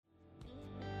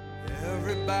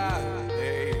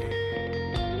Everybody,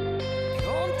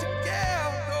 come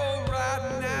together right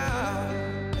now.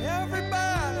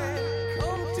 Everybody,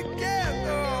 come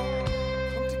together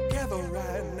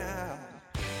right now.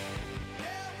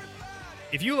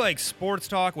 If you like sports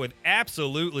talk with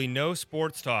absolutely no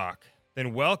sports talk,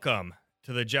 then welcome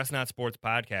to the Just Not Sports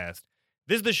podcast.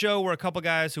 This is the show where a couple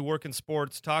guys who work in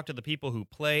sports talk to the people who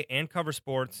play and cover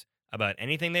sports about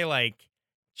anything they like,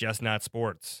 just not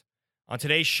sports. On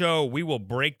today's show, we will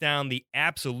break down the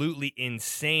absolutely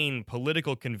insane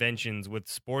political conventions with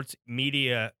sports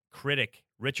media critic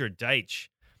Richard Deitsch.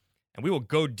 And we will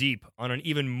go deep on an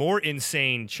even more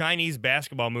insane Chinese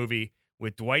basketball movie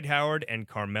with Dwight Howard and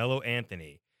Carmelo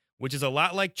Anthony, which is a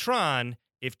lot like Tron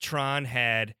if Tron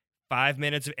had 5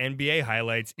 minutes of NBA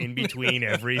highlights in between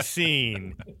every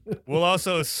scene. We'll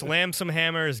also slam some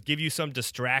hammers, give you some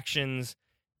distractions,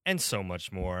 and so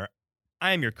much more.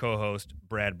 I am your co-host,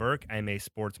 Brad Burke. I'm a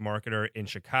sports marketer in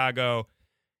Chicago.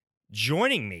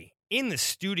 Joining me in the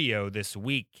studio this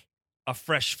week, a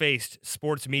fresh-faced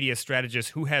sports media strategist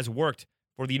who has worked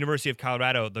for the University of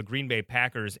Colorado, the Green Bay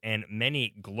Packers, and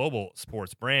many global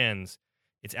sports brands.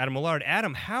 It's Adam Millard.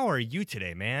 Adam, how are you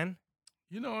today, man?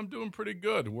 You know, I'm doing pretty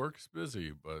good. Work's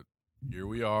busy, but here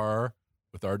we are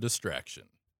with our distraction.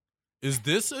 Is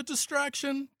this a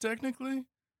distraction, technically?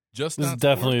 This is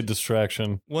definitely a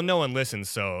distraction. Well, no one listens,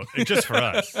 so it's just for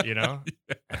us, you know?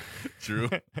 Yeah, true.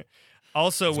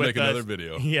 Also Let's with make us, another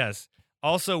video. Yes.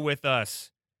 Also with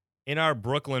us in our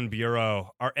Brooklyn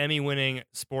bureau, our Emmy-winning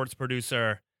sports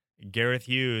producer, Gareth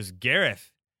Hughes.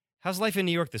 Gareth, how's life in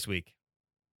New York this week?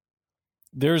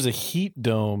 There's a heat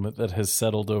dome that has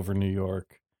settled over New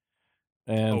York,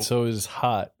 and so it is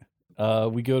hot.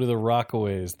 We go to the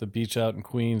Rockaways, the beach out in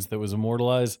Queens that was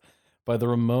immortalized by the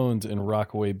Ramones in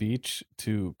Rockaway Beach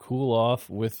to cool off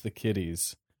with the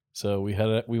kiddies. So we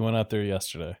went out there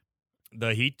yesterday.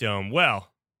 The Heat Dome.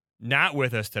 Well, not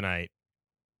with us tonight.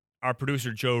 Our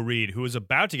producer, Joe Reed, who is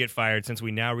about to get fired since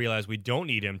we now realize we don't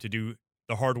need him to do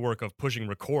the hard work of pushing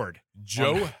record.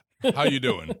 Joe, how you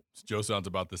doing? Joe sounds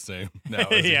about the same now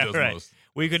as he does right. most.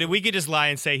 We could just lie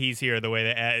and say he's here the way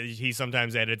that he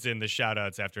sometimes edits in the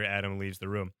shout-outs after Adam leaves the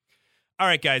room. All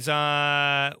right, guys,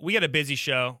 we got a busy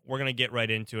show. We're going to get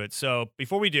right into it. So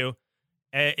before we do,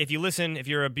 if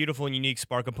you're a beautiful and unique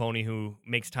Sparka pony who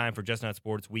makes time for Just Not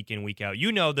Sports week in, week out,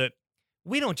 you know that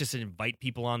we don't just invite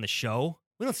people on the show.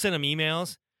 We don't send them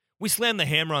emails. We slam the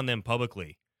hammer on them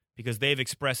publicly because they've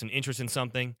expressed an interest in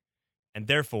something, and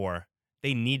therefore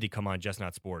they need to come on Just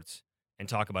Not Sports and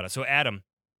talk about it. So, Adam,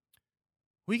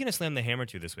 who are you going to slam the hammer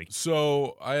to this week?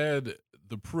 So I had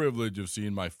the privilege of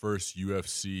seeing my first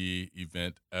UFC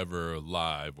event ever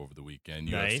live over the weekend,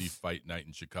 Nice. UFC Fight Night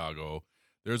in Chicago.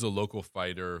 There's a local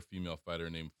fighter, female fighter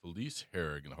named Felice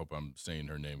Herrig, and I hope I'm saying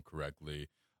her name correctly.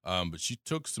 But she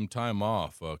took some time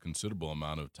off, a considerable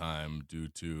amount of time, due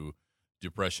to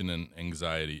depression and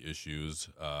anxiety issues.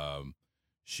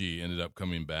 She ended up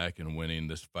coming back and winning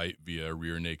this fight via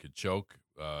rear naked choke,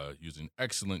 using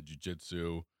excellent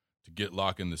jiu-jitsu to get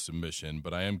lock in the submission.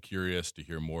 But I am curious to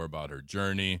hear more about her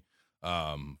journey.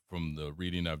 From the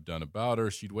reading I've done about her,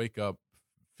 she'd wake up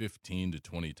 15 to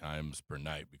 20 times per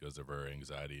night because of her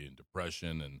anxiety and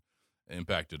depression, and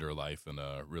impacted her life in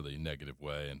a really negative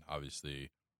way. And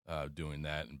obviously doing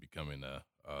that and becoming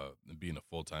being a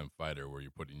full-time fighter where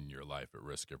you're putting your life at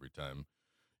risk every time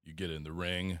you get in the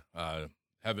ring,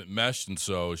 haven't meshed. And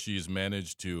so she's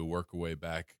managed to work her way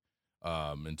back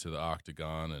into the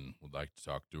octagon, and would like to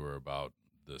talk to her about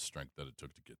the strength that it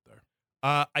took to get there.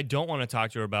 I don't want to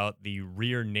talk to her about the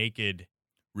rear naked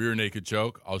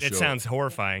choke. It sounds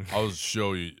horrifying. I'll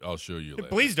show you later.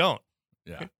 Please don't.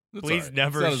 Yeah. Please right.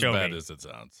 never it's not show as bad me. as it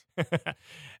sounds.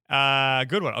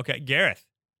 Good one. Okay, Gareth,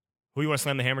 who you want to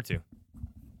slam the hammer to?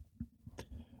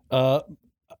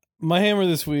 My hammer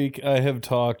this week, I have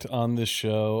talked on this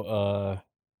show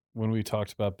when we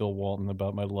talked about Bill Walton,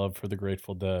 about my love for the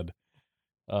Grateful Dead.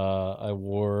 I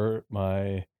wore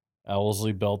my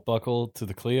Owlsley belt buckle to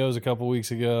the Cleos a couple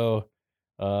weeks ago.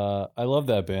 I love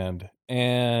that band.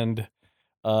 And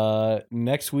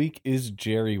next week is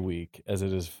Jerry Week, as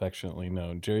it is affectionately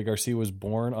known. Jerry Garcia was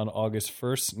born on August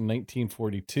 1st,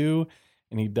 1942,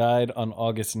 and he died on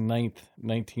August 9th,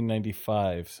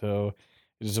 1995. So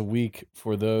it is a week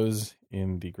for those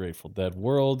in the Grateful Dead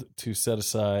world to set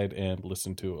aside and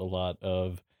listen to a lot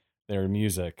of their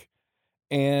music.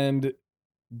 And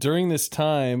during this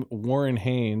time, Warren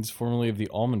Haynes, formerly of the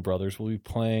Allman Brothers, will be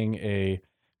playing a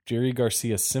Jerry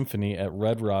Garcia symphony at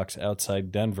Red Rocks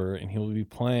outside Denver, and he will be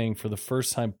playing for the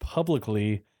first time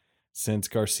publicly since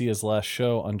Garcia's last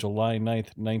show on July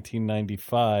 9th,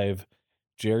 1995,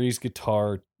 Jerry's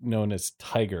guitar known as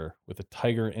Tiger, with a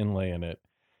tiger inlay in it.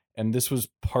 And this was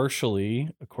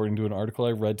partially, according to an article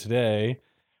I read today,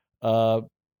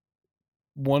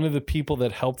 one of the people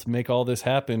that helped make all this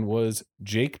happen was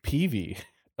Jake Peavy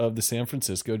of the San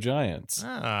Francisco Giants,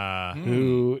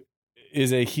 who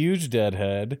is a huge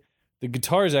Deadhead. The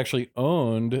guitar is actually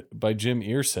owned by Jim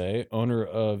Irsay, owner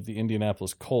of the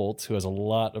Indianapolis Colts, who has a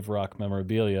lot of rock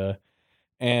memorabilia.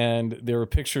 And there were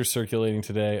pictures circulating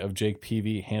today of Jake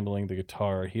Peavy handling the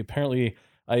guitar. He apparently,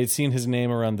 I had seen his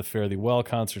name around the Fare Thee Well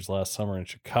concerts last summer in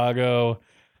Chicago.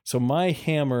 So my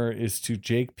hammer is to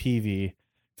Jake Peavy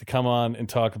to come on and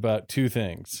talk about two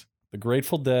things: the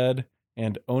Grateful Dead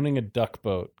and owning a duck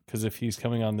boat. Because if he's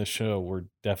coming on this show, we're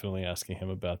definitely asking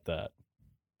him about that.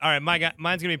 All right, mine's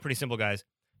going to be pretty simple, guys.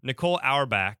 Nicole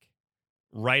Auerbach,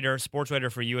 writer, sports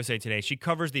writer for USA Today. She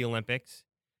covers the Olympics.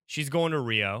 She's going to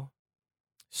Rio.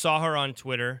 Saw her on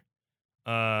Twitter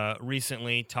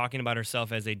recently talking about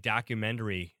herself as a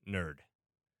documentary nerd.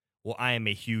 Well, I am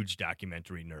a huge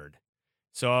documentary nerd.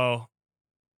 So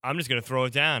I'm just going to throw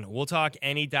it down. We'll talk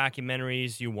any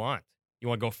documentaries you want. You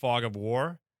want to go Fog of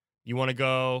War? You want to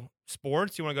go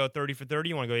sports? You want to go 30 for 30?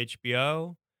 You want to go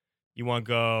HBO? You want to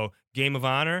go Game of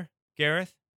Honor,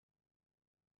 Gareth?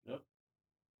 Yep.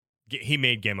 He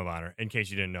made Game of Honor, in case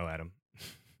you didn't know, Adam.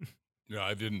 No,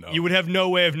 I didn't know. You would have no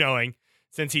way of knowing,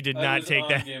 since he did not take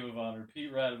that. Game of Honor.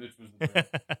 Pete Radovich was the best.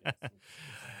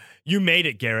 You made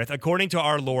it, Gareth. According to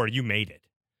our lore, you made it.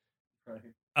 Right.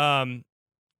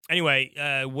 Anyway,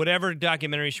 whatever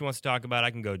documentary she wants to talk about,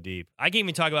 I can go deep. I can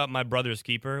even talk about My Brother's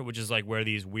Keeper, which is like where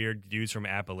these weird dudes from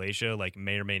Appalachia like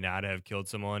may or may not have killed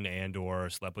someone and or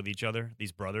slept with each other.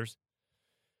 These brothers.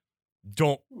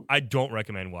 I don't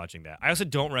recommend watching that. I also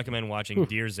don't recommend watching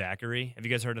Dear Zachary. Have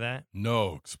you guys heard of that?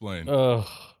 No, explain. That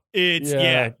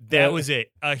was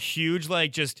it. A huge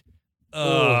like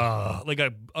like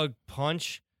a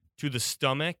punch to the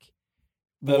stomach.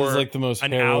 That is like the most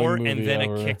an harrowing hour movie and then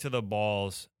ever. a kick to the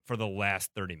balls for the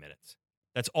last 30 minutes.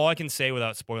 That's all I can say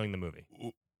without spoiling the movie.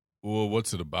 Well,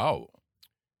 what's it about?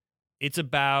 It's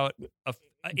about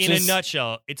in a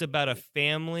nutshell, it's about a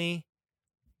family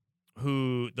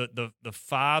who the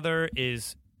father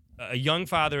is a young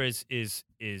father is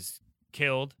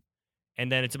killed,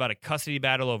 and then it's about a custody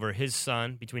battle over his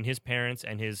son between his parents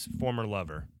and his former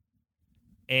lover.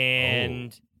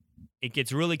 And it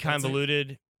gets really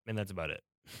convoluted, and that's about it.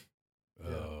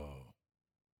 Oh,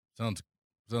 sounds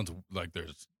like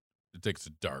it takes a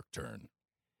dark turn.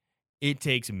 It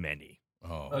takes many.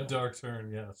 Oh, A dark turn,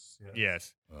 yes.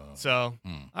 Yes. Oh. So,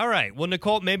 all right. Well,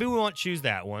 Nicole, maybe we won't choose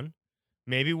that one.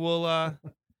 Maybe we'll,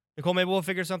 Nicole, maybe we'll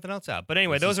figure something else out. But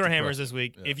anyway, This those is are our the hammers pro- this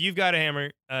week. yeah. If you've got a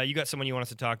hammer, you got someone you want us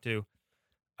to talk to,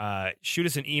 shoot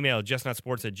us an email,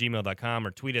 justnotsports@gmail.com,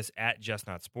 or tweet us at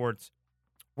justnotsports.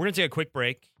 We're going to take a quick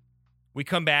break. We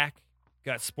come back,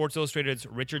 got Sports Illustrated's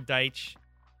Richard Deitsch,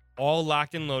 all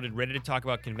locked and loaded, ready to talk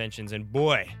about conventions. And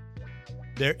boy,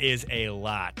 there is a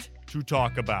lot to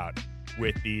talk about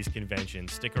with these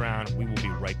conventions. Stick around. We will be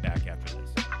right back after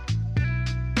this.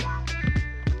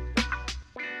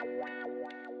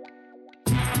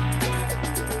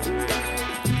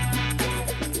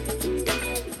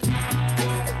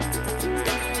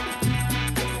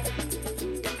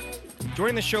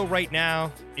 Joining the show right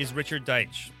now is Richard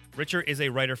Deitsch. Richard is a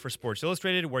writer for Sports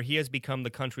Illustrated, where he has become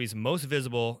the country's most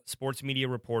visible sports media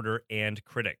reporter and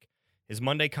critic. His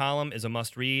Monday column is a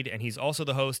must-read, and he's also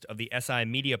the host of the SI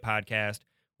Media podcast,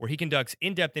 where he conducts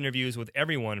in-depth interviews with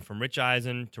everyone from Rich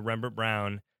Eisen to Rembert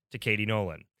Brown to Katie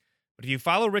Nolan. But if you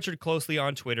follow Richard closely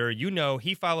on Twitter, you know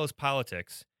he follows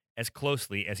politics as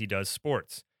closely as he does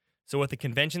sports. So with the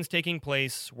conventions taking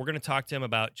place, we're going to talk to him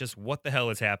about just what the hell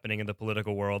is happening in the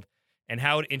political world and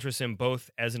how it interests him both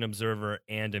as an observer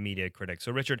and a media critic.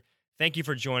 So, Richard, thank you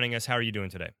for joining us. How are you doing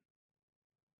today?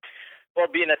 Well,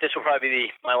 being that this will probably be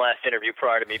my last interview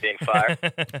prior to me being fired.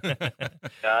 And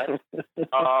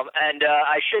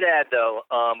I should add, though,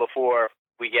 before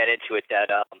we get into it, that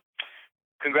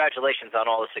congratulations on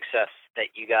all the success that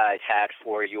you guys had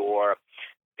for your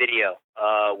video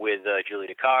with Julie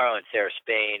DeCaro and Sarah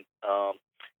Spain.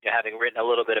 Having written a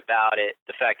little bit about it,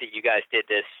 the fact that you guys did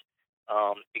this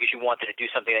because you wanted to do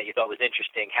something that you thought was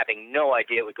interesting, having no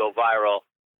idea it would go viral,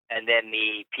 and then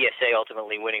the PSA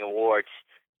ultimately winning awards.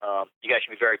 You guys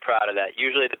should be very proud of that.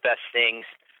 Usually the best things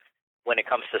when it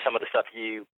comes to some of the stuff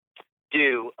you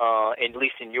do, at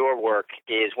least in your work,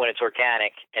 is when it's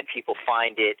organic and people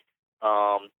find it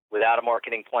without a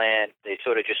marketing plan. They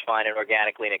sort of just find it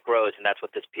organically and it grows, and that's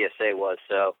what this PSA was.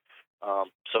 So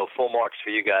full marks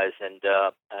for you guys, and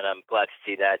I'm glad to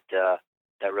see that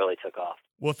that really took off.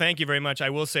 Well, thank you very much. I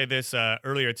will say this,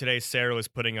 earlier today, Sarah was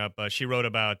putting up, she wrote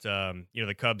about,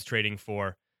 the Cubs trading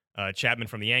for Chapman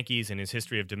from the Yankees and his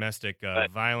history of domestic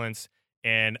violence.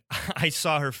 And I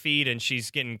saw her feed, and she's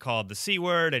getting called the C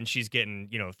word, and she's getting,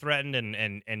 threatened,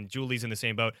 and Julie's in the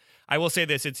same boat. I will say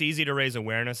this, it's easy to raise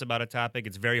awareness about a topic.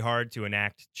 It's very hard to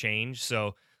enact change.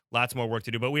 So lots more work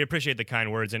to do, but we appreciate the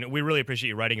kind words, and we really appreciate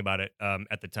you writing about it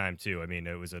at the time too. I mean,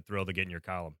 it was a thrill to get in your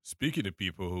column. Speaking of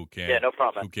people who no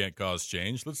problem. who can't cause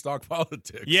change, let's talk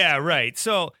politics. Yeah, right.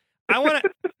 So I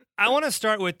want to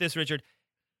start with this, Richard.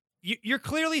 You're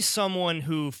clearly someone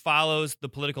who follows the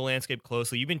political landscape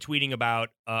closely. You've been tweeting about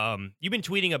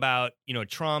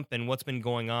Trump and what's been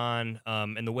going on,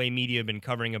 and the way media have been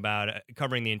covering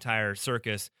the entire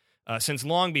circus since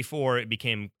long before it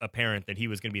became apparent that he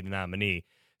was going to be the nominee.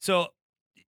 So,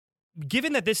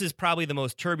 given that this is probably the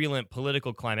most turbulent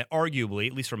political climate, arguably,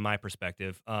 at least from my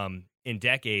perspective, in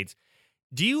decades,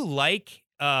 do you like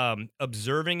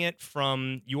observing it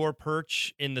from your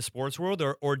perch in the sports world,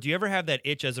 or do you ever have that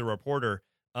itch as a reporter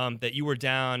that you were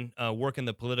down working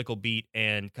the political beat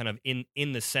and kind of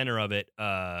in the center of it,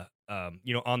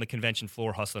 on the convention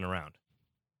floor hustling around?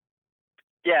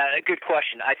 Yeah, a good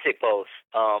question. I'd say both.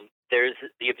 There's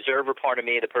the observer part of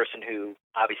me, the person who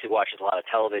obviously watches a lot of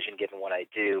television, given what I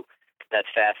do, that's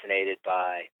fascinated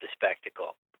by the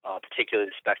spectacle,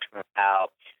 particularly the spectacle of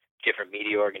how different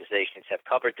media organizations have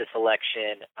covered this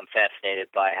election. I'm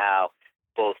fascinated by how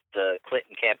both the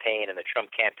Clinton campaign and the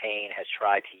Trump campaign has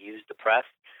tried to use the press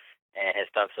and has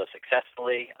done so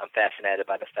successfully. I'm fascinated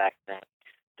by the fact that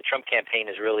the Trump campaign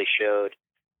has really showed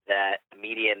that the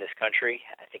media in this country,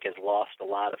 I think, has lost a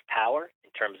lot of power in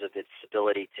terms of its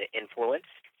ability to influence.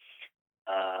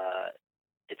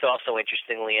 It's also,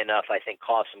 interestingly enough, I think,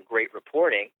 caused some great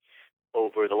reporting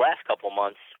over the last couple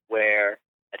months where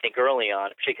I think early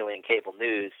on, particularly in cable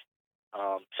news,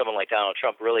 someone like Donald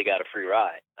Trump really got a free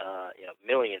ride.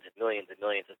 Millions and millions and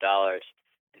millions of dollars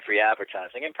in free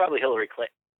advertising, and probably Hillary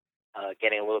Clinton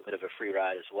getting a little bit of a free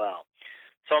ride as well.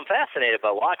 So I'm fascinated by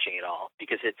watching it all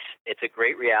because it's a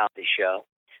great reality show.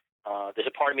 There's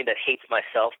a part of me that hates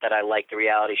myself that I like the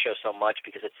reality show so much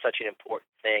because it's such an important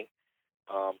thing.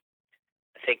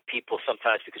 I think people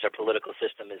sometimes, because our political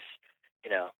system is,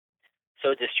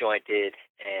 so disjointed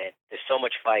and there's so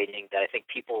much fighting, that I think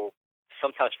people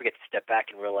sometimes forget to step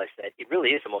back and realize that it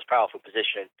really is the most powerful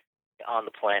position on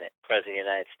the planet, President of the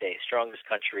United States, strongest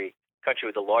country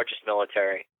with the largest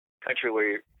military, country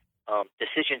where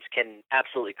decisions can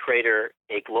absolutely crater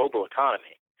a global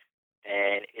economy.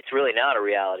 And it's really not a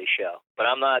reality show. But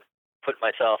I'm not putting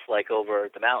myself like over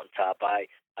the mountaintop. I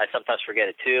sometimes forget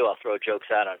it too. I'll throw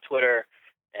jokes out on Twitter.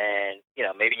 And,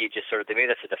 maybe you just sort of, maybe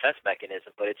that's a defense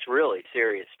mechanism, but it's really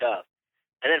serious stuff.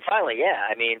 And then finally,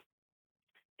 I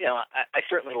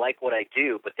certainly like what I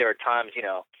do, but there are times,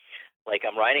 like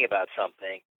I'm writing about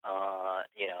something, a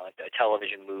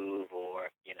television move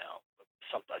or,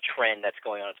 a trend that's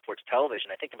going on in sports television.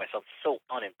 I think to myself, it's so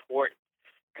unimportant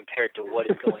compared to what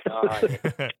is going on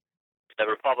in the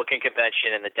Republican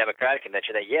convention and the Democratic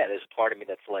convention that, there's a part of me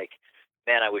that's like,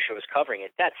 man, I wish I was covering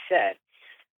it. That said,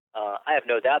 I have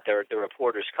no doubt there are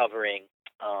reporters covering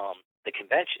the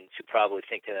conventions who probably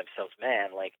think to themselves,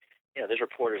 man, there's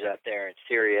reporters out there in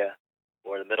Syria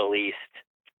or the Middle East,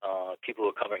 people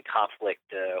who are covering conflict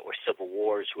or civil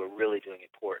wars who are really doing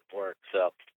important work.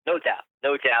 So no doubt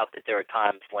that there are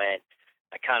times when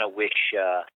I kind of wish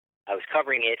I was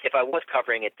covering it. If I was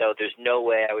covering it, though, there's no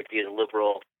way I would be as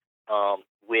liberal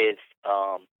with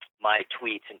my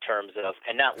tweets in terms of,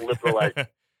 and not liberal as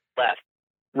left,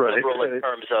 liberal in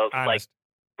terms of honest.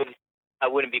 I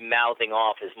wouldn't be mouthing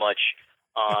off as much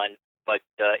on what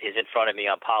is in front of me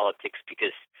on politics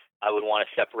because I would want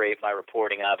to separate my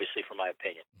reporting, obviously, from my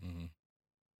opinion. Mm-hmm.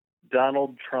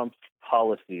 Donald Trump's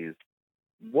policies,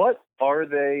 what are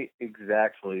they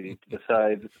exactly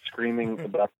besides screaming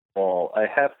about the ball? I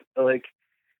have to,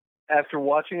 after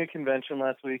watching a convention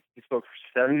last week, he spoke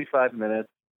for 75 minutes.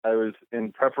 I was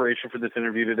in preparation for this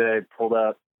interview today, pulled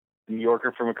out the New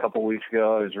Yorker from a couple weeks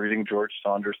ago. I was reading George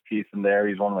Saunders' piece in there.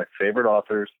 He's one of my favorite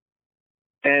authors.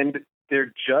 And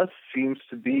there just seems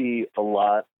to be a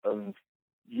lot of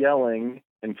yelling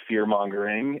and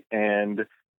fear-mongering and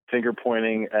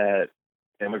finger-pointing at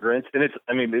immigrants. And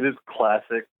it is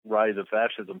classic rise of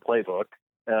fascism playbook.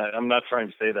 I'm not trying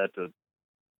to say that to,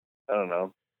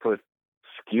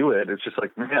 skew it. It's just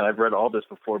like, man, I've read all this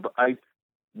before, but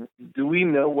do we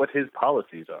know what his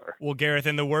policies are? Well, Gareth,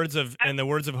 in the words of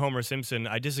Homer Simpson,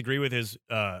 I disagree with his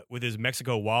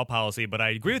Mexico wall policy, but I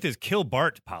agree with his kill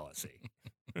Bart policy.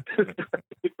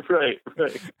 Right.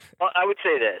 Well, I would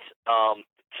say this,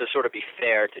 to sort of be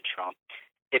fair to Trump.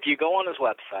 if you go on his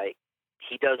website,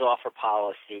 he does offer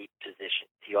policy positions.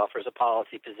 He offers a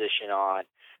policy position on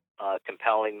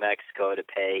compelling Mexico to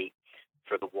pay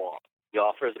for the wall. He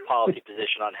offers a policy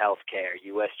position on health care,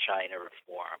 U.S.-China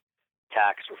reform,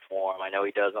 tax reform. I know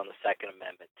he does on the Second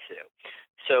Amendment, too.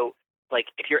 So, like,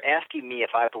 if you're asking me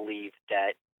if I believe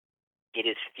that it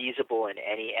is feasible in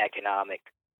any economic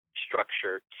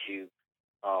structure to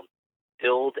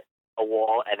build a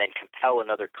wall and then compel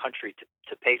another country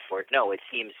to pay for it, no, it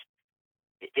seems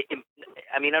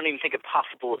I mean, I don't even think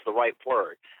impossible is the right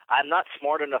word. I'm not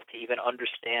smart enough to even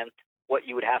understand what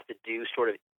you would have to do sort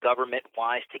of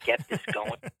government-wise to get this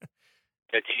going.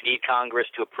 Do you need Congress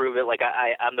to approve it? Like,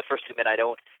 I'm the first to admit I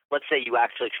don't. Let's say you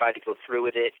actually tried to go through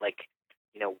with it. Like,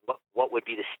 what would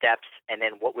be the steps, and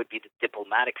then what would be the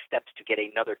diplomatic steps to get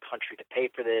another country to pay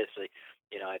for this? Like,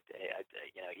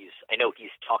 I know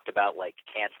he's talked about like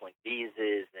canceling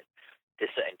visas and this,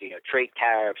 and trade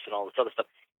tariffs and all this other stuff.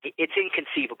 It's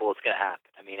inconceivable it's going to happen.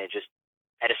 I mean, it just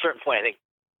at a certain point, I think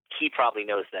he probably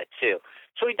knows that too.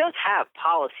 So he does have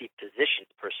policy positions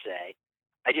per se.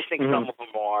 I just think some of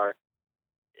them are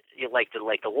like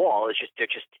the wall is just they're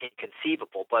just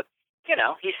inconceivable. But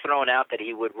he's thrown out that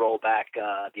he would roll back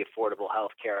the Affordable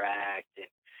Health Care Act,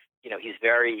 and he's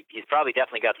probably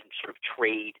definitely got some sort of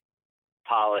trade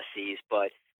policies. But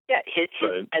yeah, his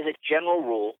Right. as a general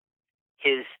rule,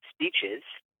 his speeches,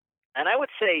 and I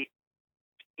would say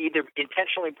either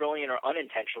intentionally brilliant or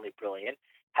unintentionally brilliant,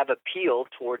 have appealed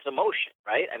towards emotion,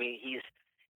 right? I mean, he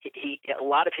a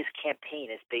lot of his campaign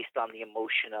is based on the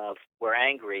emotion of we're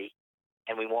angry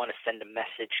and we want to send a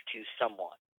message to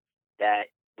someone that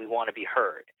we want to be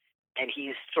heard. And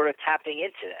he's sort of tapping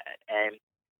into that. And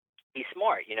he's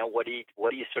smart. What do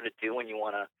you sort of do when you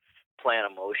want to play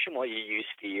on emotion? Well, you use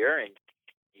fear, and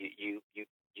you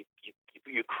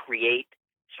create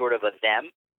sort of a them.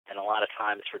 And a lot of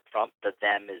times for Trump, the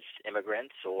them is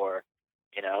immigrants, or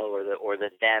the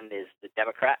them is the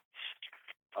Democrats.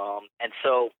 And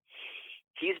so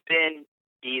he's been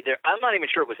I'm not even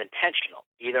sure it was intentional,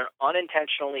 either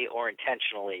unintentionally or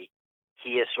intentionally.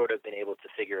 He has sort of been able to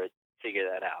figure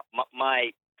that out.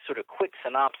 My sort of quick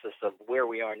synopsis of where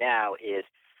we are now is,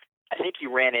 I think he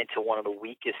ran into one of the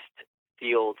weakest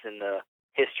fields in the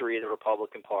history of the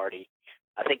Republican Party.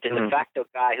 I think the de facto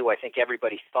guy who I think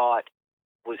everybody thought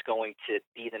was going to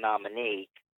be the nominee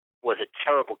was a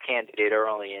terrible candidate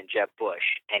early in Jeb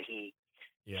Bush, and he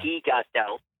got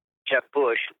dealt Jeb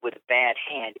Bush with a bad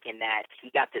hand in that he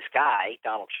got this guy,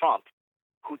 Donald Trump,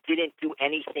 who didn't do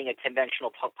anything a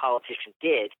conventional politician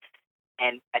did.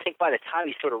 And I think by the time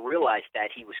he sort of realized that,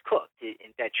 he was cooked,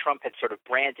 and that Trump had sort of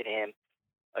branded him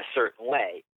a certain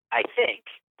way. I think,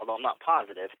 although I'm not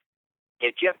positive,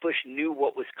 if Jeb Bush knew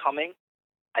what was coming,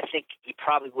 I think he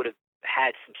probably would have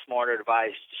had some smarter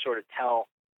advisors to sort of tell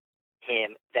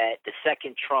him that the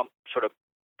second Trump sort of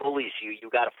bullies you, you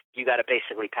got to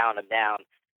basically pound him down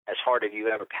as hard as you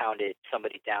ever pounded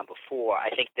somebody down before. I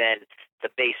think then the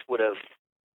base would have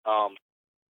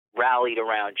rallied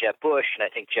around Jeb Bush, and I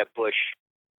think Jeb Bush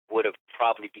would have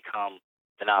probably become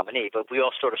the nominee. But we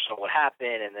all sort of saw what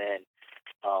happened, and then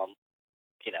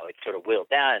it sort of whittled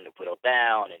down,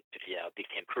 and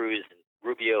became Cruz and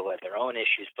Rubio, who had their own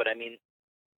issues. But I mean,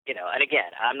 and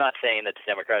again, I'm not saying that the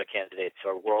Democratic candidates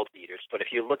are world beaters, but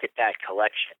if you look at that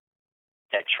collection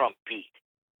that Trump beat,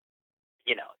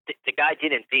 the guy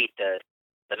didn't beat the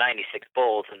 96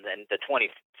 Bulls and then the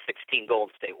 2016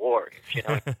 Golden State Warriors,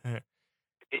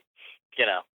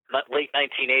 late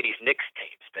 1980s Knicks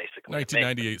teams, basically.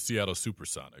 1998 Seattle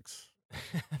Supersonics.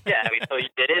 Yeah, I mean, so he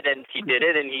did it, and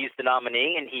he's the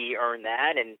nominee, and he earned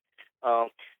that. And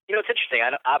it's interesting.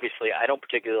 I don't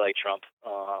particularly like Trump.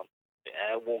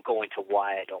 I won't go into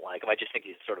why I don't like him. I just think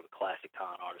he's sort of a classic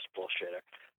con artist bullshitter.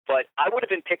 But I would have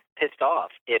been pissed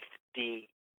off if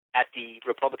at the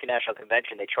Republican National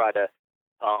Convention they try to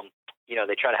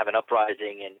have an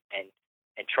uprising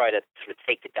and try to sort of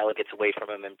take the delegates away from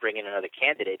him and bring in another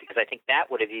candidate, because I think that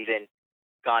would have even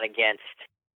gone against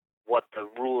what the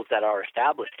rules that are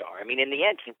established are. I mean, in the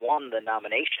end, he won the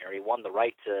nomination, or he won the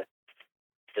right to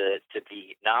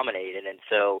be nominated, and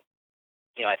so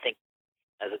I think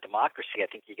as a democracy, I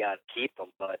think you got to keep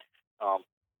him. But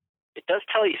it does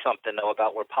tell you something though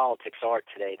about where politics are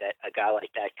today, that a guy like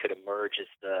that could emerge as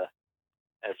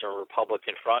a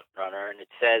Republican front runner, and it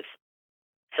says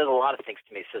a lot of things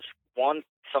to me. It says, one,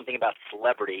 something about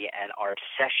celebrity and our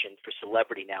obsession for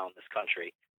celebrity now in this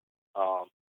country,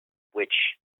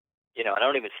 which, I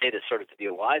don't even say this sort of to be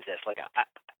a wise ass. Like,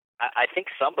 I think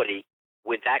somebody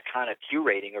with that kind of Q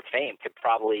rating or fame could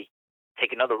probably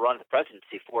take another run at the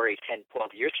presidency 4, 8, 10,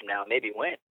 12 years from now, maybe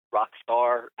win. Rock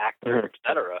star, actor,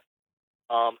 etc.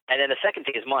 And then the second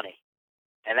thing is money.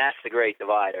 And that's the great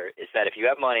divider, is that if you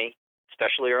have money,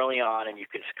 especially early on, and you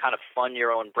can kind of fund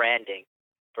your own branding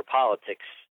for politics,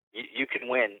 you can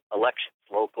win elections,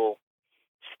 local,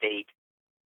 state,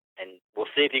 and we'll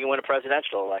see if you can win a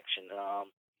presidential election.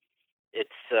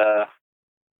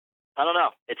 I don't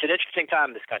know. It's an interesting time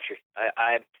in this country.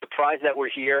 I'm surprised that we're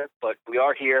here, but we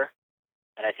are here,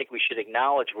 and I think we should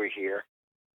acknowledge we're here.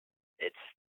 It's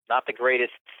not the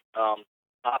greatest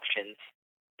options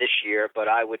this year, but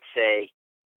I would say,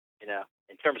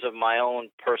 in terms of my own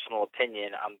personal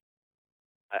opinion,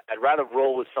 I'd rather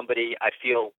roll with somebody I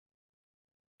feel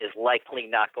is likely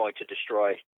not going to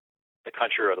destroy the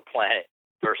country or the planet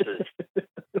versus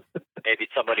maybe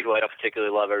somebody who I don't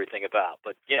particularly love everything about.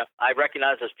 But I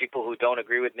recognize there's people who don't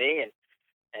agree with me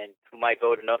and who might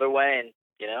vote another way, and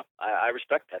I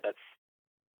respect that.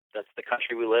 That's the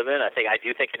country we live in. I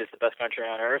do think it is the best country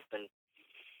on earth, and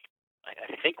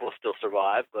I think we'll still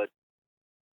survive. But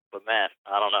man,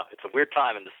 I don't know. It's a weird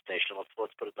time in this nation.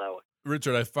 Let's put it that way.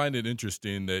 Richard, I find it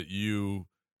interesting that you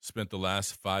spent the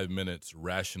last 5 minutes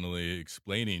rationally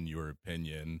explaining your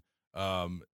opinion.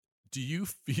 Do you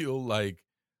feel like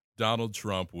Donald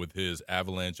Trump, with his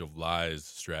avalanche of lies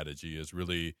strategy, has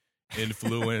really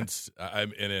influenced?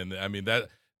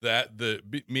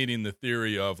 Meaning the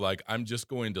theory of, like, I'm just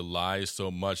going to lie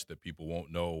so much that people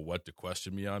won't know what to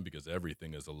question me on because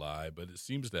everything is a lie. But it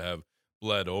seems to have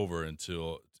bled over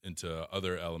into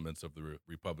other elements of the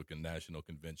Republican National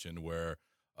Convention, where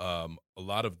a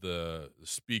lot of the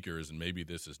speakers, and maybe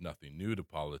this is nothing new to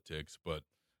politics, but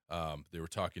they were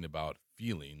talking about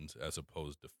feelings as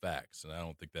opposed to facts. And I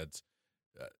don't think that's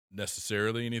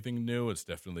necessarily anything new. It's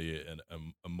definitely an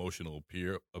emotional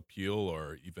appeal,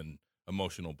 or even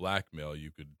emotional blackmail,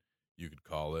 you could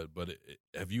call it. But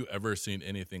have you ever seen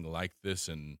anything like this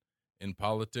in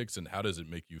politics, and how does it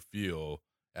make you feel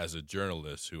as a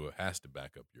journalist who has to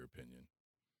back up your opinion?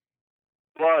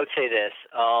 Well, I would say this.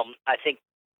 I think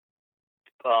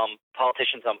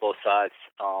politicians on both sides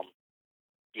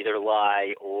either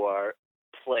lie or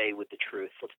play with the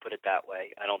truth. Let's put it that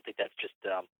way. I don't think that's just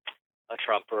a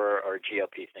Trump or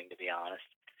GOP thing, to be honest.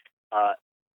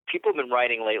 People have been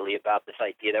writing lately about this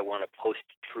idea that we're in a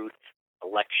post-truth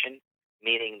election,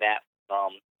 meaning that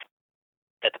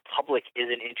that the public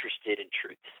isn't interested in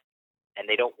truth, and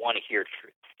they don't want to hear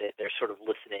truth. They're sort of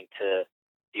listening to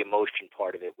the emotion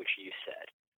part of it, which you said.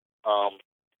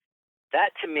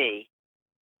 That, to me,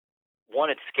 one,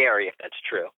 it's scary if that's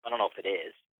true. I don't know if it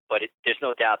is, but there's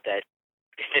no doubt that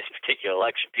in this particular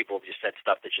election, people have just said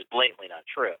stuff that's just blatantly not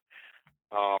true.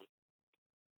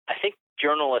 I think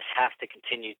journalists have to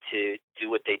continue to do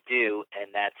what they do,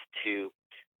 and that's to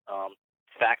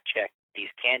fact-check these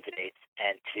candidates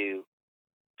and to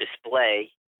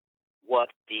display what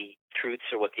the truths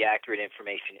or what the accurate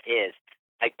information is.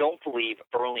 I don't believe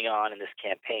early on in this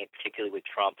campaign, particularly with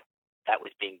Trump, that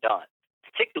was being done.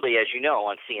 Particularly, as you know,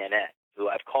 on CNN, who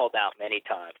I've called out many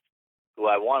times, who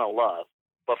I want to love.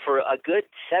 But for a good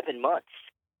 7 months,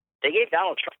 they gave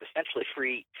Donald Trump essentially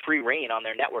free reign on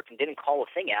their network and didn't call a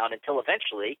thing out until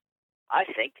eventually, I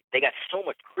think, they got so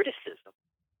much criticism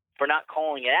for not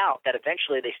calling it out that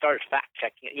eventually they started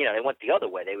fact-checking it. They went the other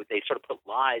way. They sort of put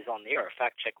lies on the air,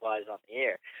 fact-check lies on the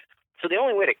air. So the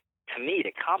only way to me to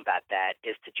combat that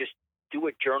is to just do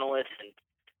what journalists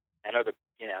and other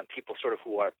people sort of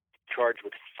who are charged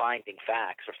with finding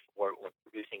facts or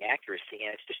producing accuracy,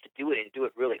 and it's just to do it and do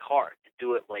it really hard, to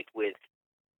do it like with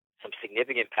some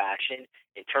significant passion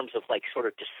in terms of like sort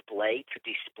of display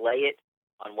it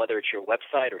on whether it's your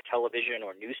website or television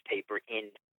or newspaper in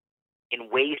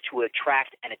ways to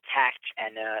attract and attach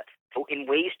and in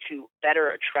ways to better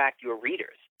attract your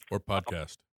readers. Or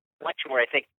podcast. Where I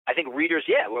think readers,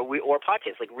 or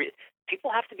podcasts. Like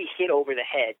people have to be hit over the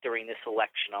head during this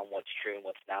election on what's true and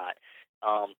what's not.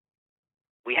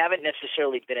 We haven't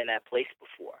necessarily been in that place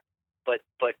before, but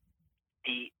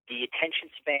the attention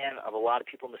span of a lot of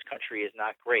people in this country is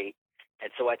not great,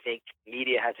 and so I think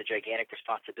media has a gigantic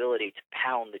responsibility to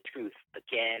pound the truth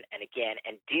again and again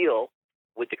and deal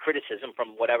with the criticism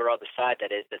from whatever other side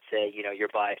that is that say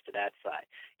you're biased to that side.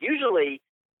 Usually,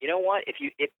 you know what, if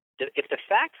the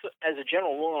facts as a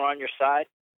general rule are on your side,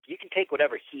 you can take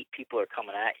whatever heat people are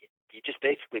coming at you. You just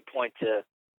basically point to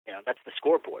that's the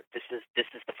scoreboard. This is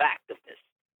the fact of this.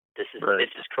 This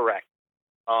is correct.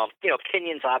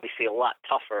 Opinion's obviously a lot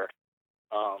tougher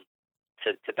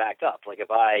to back up. Like if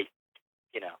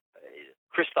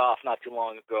Christoph not too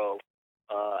long ago,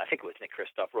 I think it was Nick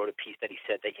Christoph, wrote a piece that he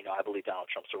said that I believe Donald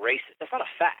Trump's a racist. That's not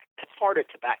a fact. That's harder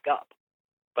to back up.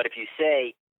 But if you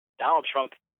say Donald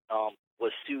Trump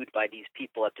was sued by these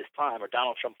people at this time, or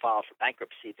Donald Trump filed for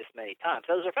bankruptcy this many times.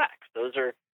 Those are facts. Those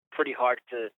are pretty hard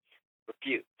to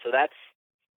refute. So that's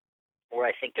where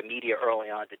I think the media early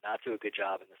on did not do a good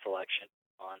job in this election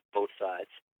on both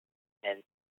sides. And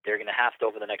they're going to have to,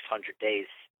 over the next 100 days,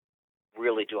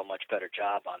 really do a much better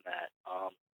job on that.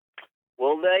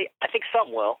 Will they? I think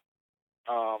some will.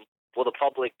 Will the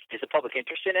public? Is the public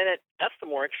interested in it? That's the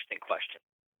more interesting question.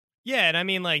 Yeah, and I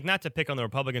mean, like, not to pick on the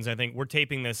Republicans. I think we're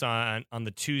taping this on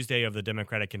the Tuesday of the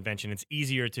Democratic convention. It's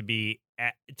easier to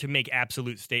make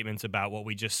absolute statements about what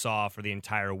we just saw for the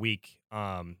entire week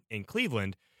in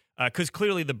Cleveland, because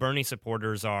clearly the Bernie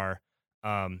supporters are,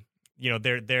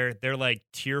 they're like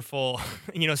tearful,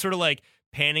 sort of like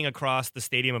panning across the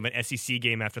stadium of an SEC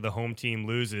game after the home team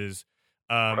loses.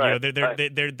 Right.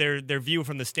 Their view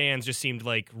from the stands just seemed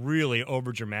like really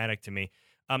overdramatic to me.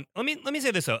 Let me say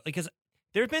this though, because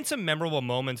there have been some memorable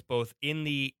moments both in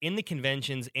the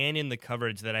conventions and in the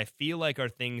coverage that I feel like are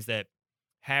things that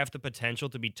have the potential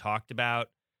to be talked about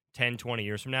 10, 20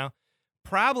 years from now.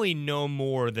 Probably no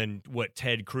more than what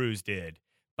Ted Cruz did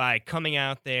by coming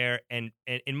out there and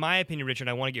in my opinion, Richard,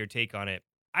 I want to get your take on it.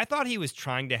 I thought he was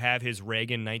trying to have his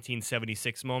Reagan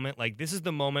 1976 moment. Like, this is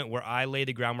the moment where I lay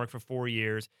the groundwork for 4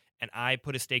 years and I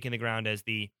put a stake in the ground as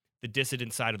the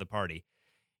dissident side of the party.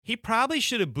 He probably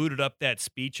should have booted up that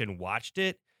speech and watched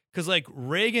it, because, like,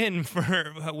 Reagan,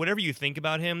 for whatever you think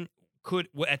about him, could,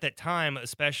 at that time,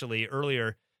 especially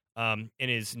earlier in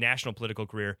his national political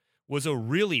career, was a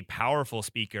really powerful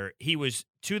speaker. He was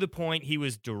to the point. He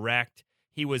was direct.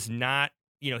 He was not,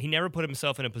 he never put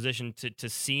himself in a position to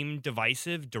seem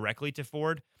divisive directly to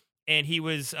Ford. And he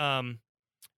was,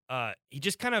 he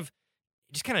just kind of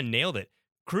nailed it.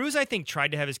 Cruz, I think,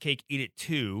 tried to have his cake, eat it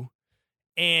too.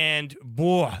 And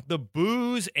boy, the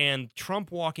booze and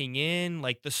Trump walking in,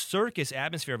 like the circus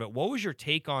atmosphere of it. What was your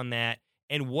take on that?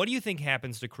 And what do you think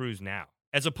happens to Cruz now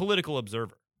as a political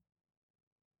observer?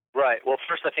 Right. Well,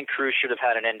 first, I think Cruz should have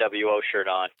had an NWO shirt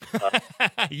on.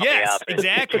 Yes,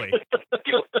 exactly.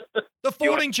 The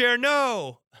folding chair,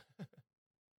 no.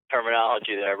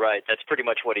 Terminology there, right. That's pretty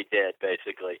much what he did,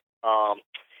 basically.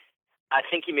 I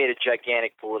think he made a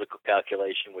gigantic political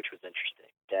calculation, which was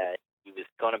interesting, that he was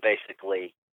going to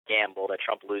basically gamble that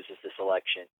Trump loses this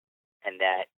election and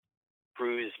that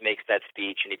Cruz makes that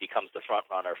speech and he becomes the front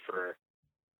runner for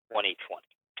 2020.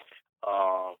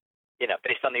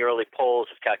 Based on the early polls,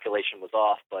 his calculation was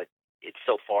off, but it's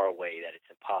so far away that it's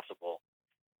impossible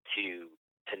to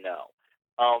know.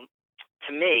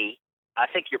 To me, I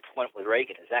think your point with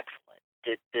Reagan is excellent.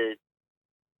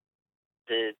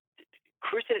 The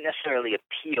Cruz didn't necessarily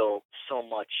appeal so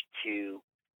much to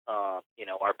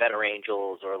our better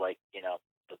angels or like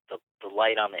the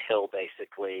light on the hill.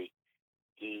 Basically,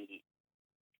 he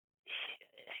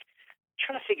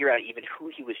trying to figure out even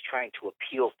who he was trying to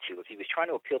appeal to. If he was trying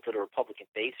to appeal to the Republican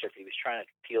base, or if he was trying to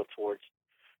appeal towards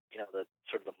the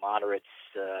sort of the moderates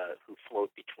who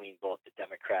float between both the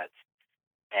Democrats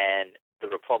and the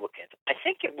Republicans. I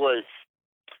think it was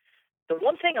the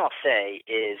one thing I'll say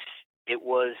is it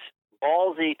was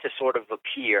ballsy to sort of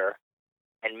appear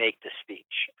and make the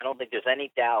speech. I don't think there's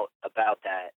any doubt about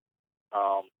that.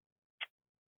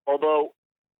 Although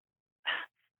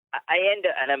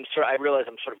I realize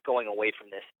I'm sort of going away from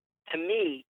this. To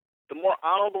me, the more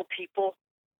honorable people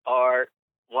are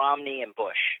Romney and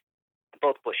Bush,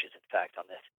 both Bushes, in fact, on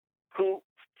this, who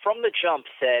from the jump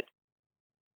said,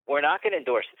 we're not going to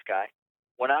endorse this guy.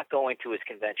 We're not going to his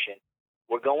convention.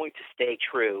 We're going to stay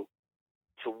true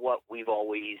to what we've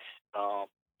always,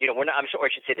 we're not, I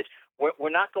should say this, we're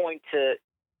not going to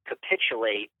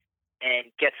capitulate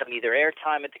and get some either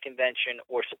airtime at the convention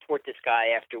or support this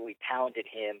guy after we pounded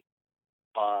him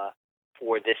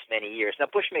for this many years. Now,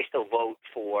 Bush may still vote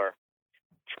for,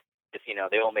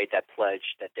 they all made that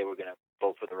pledge that they were going to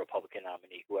vote for the Republican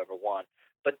nominee, whoever won.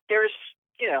 But there's,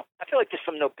 I feel like there's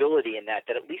some nobility in that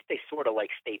at least they sort of like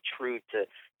stay true to,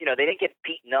 they didn't get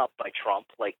beaten up by Trump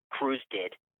like Cruz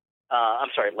did.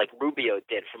 Like Rubio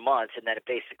did for months, and then it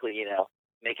basically,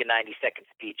 make a 90-second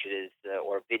speech at his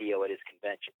or video at his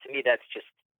convention. To me, that's just,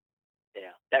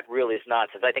 that really is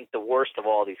nonsense. I think the worst of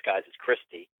all these guys is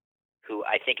Christie, who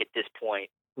I think at this point,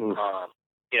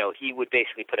 he would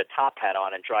basically put a top hat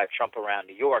on and drive Trump around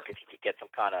New York if he could get some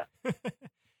kind of.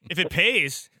 If it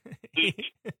pays. He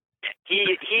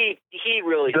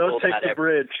really don't sold take out the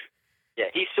bridge.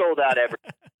 Yeah, he sold out every.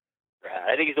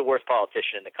 I think he's the worst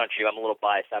politician in the country. I'm a little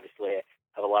biased, obviously. I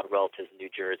have a lot of relatives in New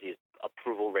Jersey. His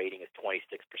approval rating is 26%,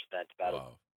 about as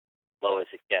low as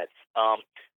it gets.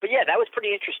 But yeah, that was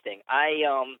pretty interesting. I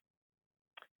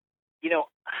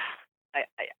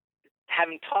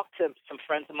having talked to some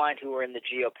friends of mine who were in the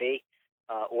GOP,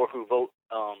 or who vote,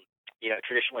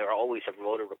 traditionally or always have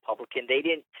voted Republican, they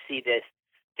didn't see this.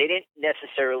 They didn't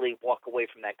necessarily walk away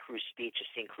from that Cruz speech as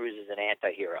seeing Cruz as an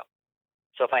anti-hero.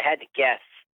 So if I had to guess,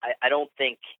 I don't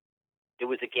think it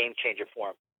was a game changer for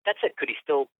him. That said, could he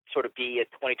still sort of be a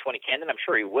 2020 candidate? I'm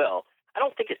sure he will. I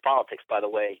don't think his politics, by the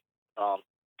way,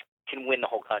 can win the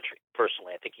whole country.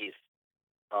 Personally, I think he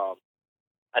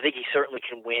certainly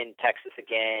can win Texas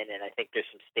again, and I think there's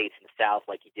some states in the South,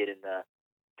 like he did in the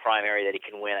primary, that he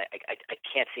can win. I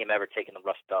can't see him ever taking the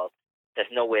Rust Belt.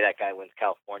 There's no way that guy wins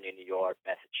California, New York,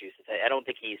 Massachusetts. I don't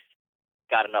think he's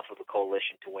got enough of a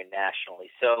coalition to win nationally.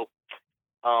 So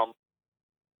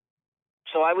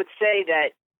I would say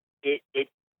that it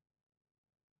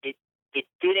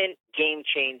didn't game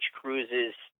change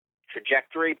Cruz's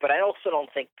trajectory, but I also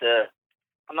don't think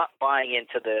I'm not buying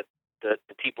into the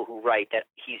people who write that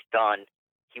he's done.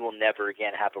 He will never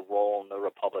again have a role in the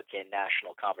Republican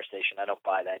national conversation. I don't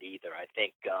buy that either. I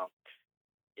think, I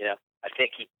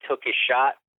think he took his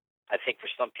shot. I think for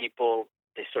some people,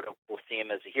 they sort of will see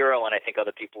him as a hero, and I think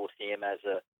other people will see him as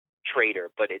a traitor.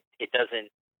 But it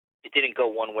didn't go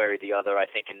one way or the other, I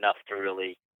think, enough to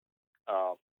really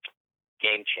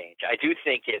game change. I do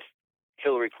think if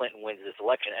Hillary Clinton wins this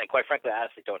election, and quite frankly, I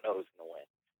honestly don't know who's going to win.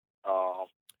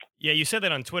 Yeah, you said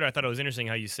that on Twitter. I thought it was interesting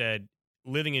how you said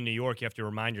living in New York, you have to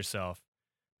remind yourself.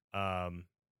 I'm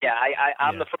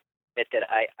the first to admit that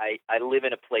I live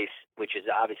in a place which is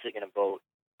obviously going to vote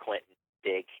Clinton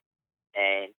big,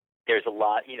 and there's a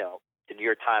lot. The New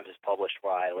York Times is published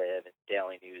where I live, and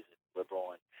Daily News is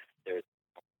liberal, and there's,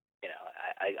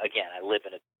 I live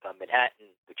in a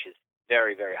Manhattan, which is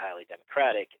very, very highly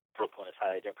Democratic. Brooklyn is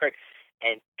highly Democratic.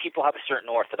 And people have a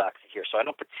certain orthodoxy here, so I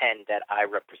don't pretend that I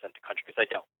represent the country, because I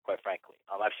don't, quite frankly.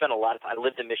 I've spent a lot of time. I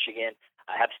lived in Michigan.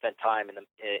 I have spent time in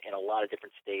a lot of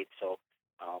different states, so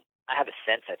I have a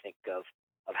sense, I think, of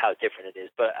how different it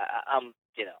is. But I'm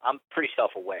pretty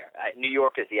self-aware. New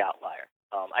York is the outlier.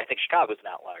 I think Chicago's an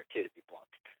outlier too, to be blunt.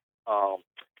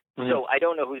 So I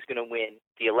don't know who's going to win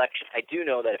the election. I do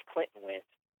know that if Clinton wins,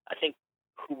 I think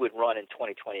who would run in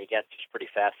 2020 against is pretty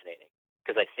fascinating,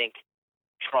 because I think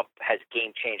Trump has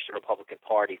game changed the Republican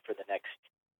Party for the next,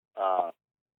 12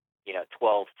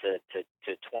 to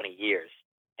 20 years.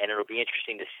 And it'll be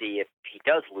interesting to see if he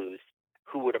does lose,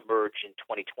 who would emerge in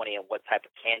 2020 and what type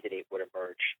of candidate would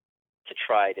emerge to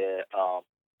try to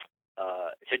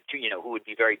who would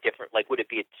be very different. Like, would it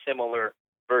be a similar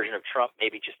version of Trump,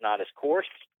 maybe just not as coarse?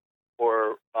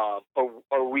 Or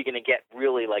are we going to get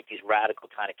really like these radical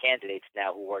kind of candidates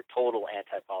now who are total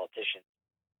anti-politicians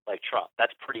like Trump?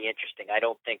 That's pretty interesting. I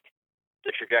don't think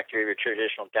the trajectory of a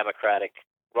traditional Democratic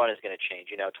run is going to change.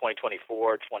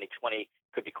 2024, 2020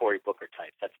 could be Cory Booker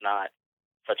types. That's not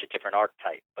such a different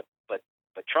archetype. But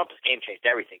Trump has game changed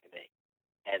everything to me.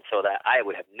 And so that I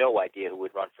would have no idea who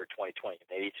would run for 2020.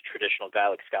 Maybe it's a traditional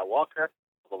guy like Scott Walker.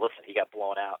 Well, listen, he got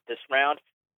blown out this round.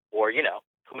 Or, who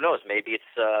knows? Maybe it's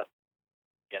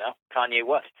Kanye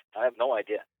West. I have no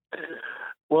idea.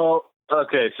 Well,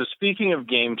 okay, so speaking of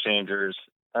game changers,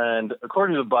 and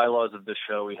according to the bylaws of this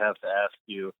show, we have to ask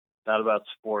you not about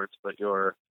sports, but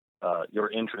your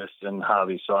interests and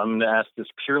hobbies. So I'm going to ask this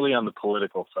purely on the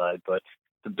political side, but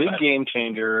the big game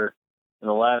changer in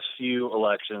the last few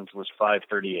elections was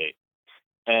 538.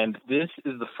 And this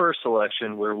is the first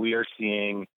election where we are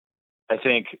seeing, I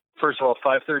think, first of all,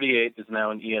 538 is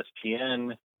now an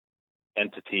ESPN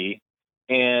entity,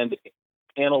 and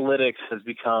analytics has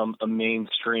become a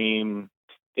mainstream.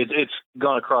 It's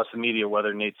gone across the media,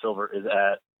 whether Nate Silver is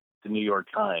at the New York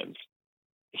Times.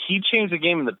 He changed the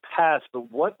game in the past, but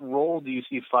what role do you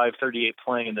see 538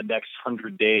 playing in the next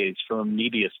 100 days from a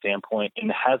media standpoint,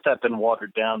 and has that been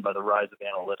watered down by the rise of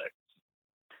analytics?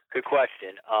 Good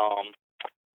question.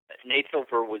 Nate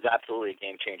Silver was absolutely a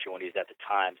game changer when he was at the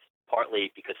Times,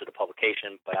 partly because of the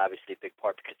publication, but obviously a big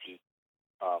part because he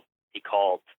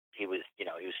was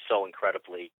so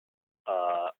incredibly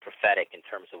prophetic in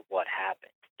terms of what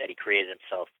happened, that he created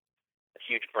himself a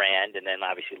huge brand and then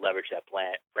obviously leveraged that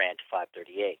brand to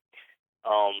 538.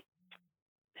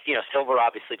 Silver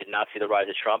obviously did not see the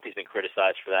rise of Trump. He's been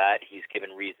criticized for that. He's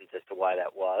given reasons as to why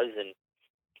that was. And,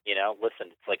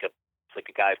 listen, it's like a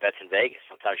guy who bets in Vegas.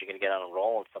 Sometimes you're going to get on a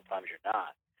roll and sometimes you're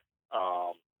not.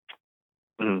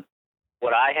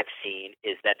 What I have seen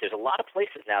is that there's a lot of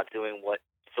places now doing what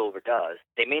Silver does.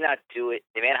 They may not do it.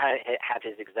 They may not have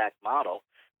his exact model,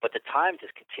 but the Times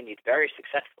has continued very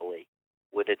successfully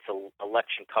with its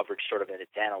election coverage, sort of in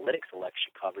its analytics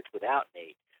election coverage without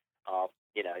Nate.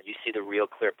 You see the Real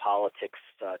Clear Politics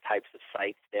types of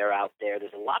sites. They're out there.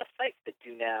 There's a lot of sites that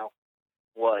do now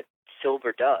what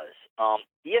Silver does.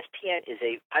 ESPN is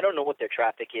I don't know what their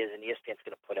traffic is, and ESPN's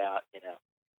going to put out,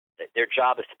 their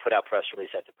job is to put out press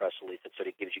release after press release that sort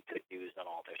of gives you good news on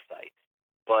all their sites.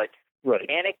 But Right.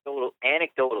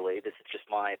 anecdotally, this is just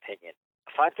my opinion.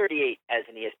 538 as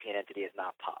an ESPN entity has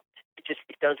not popped.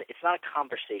 It's not a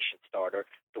conversation starter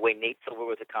the way Nate Silver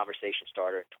was a conversation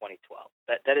starter in 2012.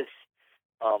 That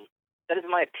is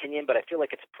my opinion, but I feel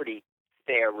like it's a pretty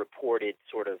fair reported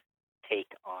sort of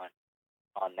take on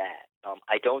that.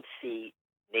 I don't see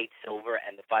Nate Silver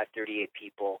and the 538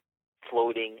 people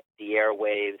floating the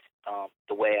airwaves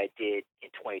the way I did in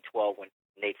 2012 when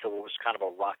Nate Silver was kind of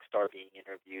a rock star being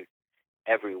interviewed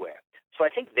everywhere. So I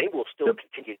think they will still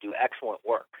continue to do excellent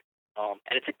work.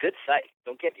 And it's a good site.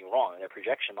 Don't get me wrong. Their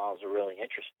projection models are really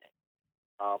interesting.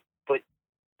 But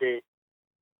the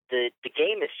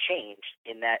game has changed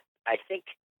in that I think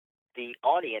the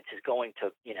audience is going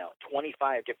to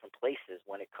 25 different places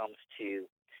when it comes to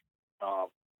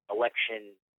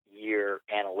election year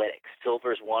analytics.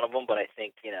 Silver's one of them, but I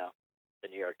think the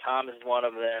New York Times is one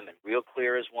of them, and Real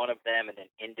Clear is one of them, and then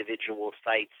individual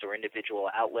sites or individual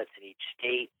outlets in each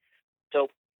state. So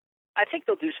I think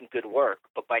they'll do some good work,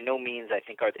 but by no means I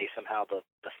think are they somehow the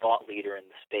thought leader in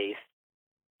the space.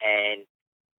 And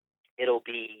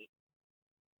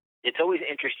it's always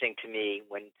interesting to me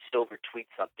when Silver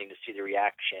tweets something to see the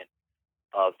reaction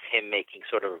of him making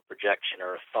sort of a projection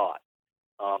or a thought,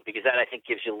 because that I think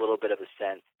gives you a little bit of a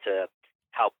sense to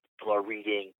how people are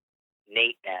reading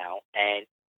Nate now. And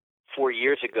 4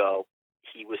 years ago,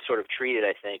 he was sort of treated,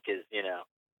 I think, as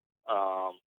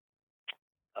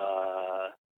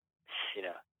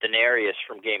Daenerys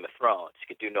from Game of Thrones. He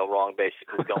could do no wrong,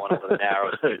 basically going over the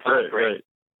narrows. Right.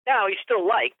 Now he's still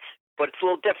liked, but it's a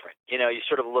little different. You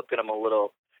sort of look at him a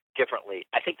little differently.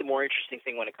 I think the more interesting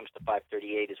thing when it comes to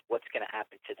 538 is what's going to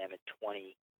happen to them in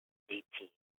 2018,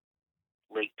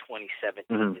 late 2017.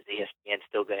 Mm-hmm. Is ESPN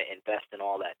still going to invest in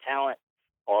all that talent,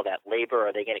 all that labor?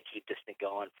 Are they going to keep this thing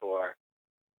going for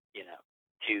 2,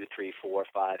 3, 4,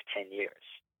 5, 10 years?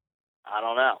 I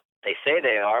don't know. They say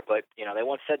they are, but they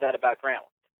once said that about Grantland.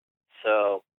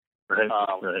 So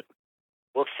Right.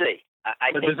 We'll see.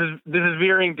 I But think this is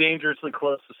veering dangerously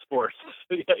close to sports.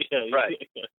 Yeah. Right.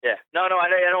 Yeah. No, I don't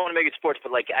want to make it sports,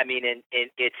 but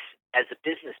it's as a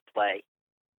business play.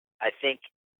 I think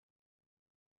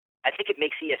it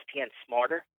makes ESPN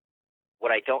smarter.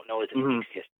 What I don't know is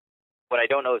what I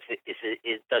don't know is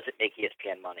does it make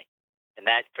ESPN money, and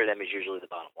that for them is usually the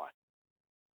bottom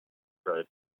line.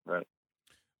 Right.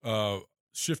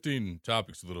 Shifting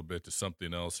topics a little bit to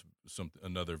something else,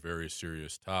 another very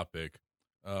serious topic.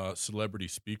 Celebrity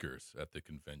speakers at the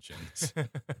conventions.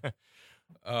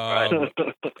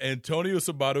 Antonio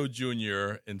Sabato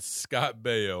Jr. and Scott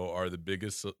Baio were the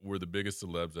biggest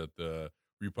celebs at the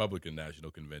Republican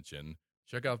National Convention.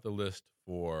 Check out the list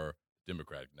for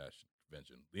Democratic National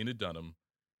Convention. Lena Dunham,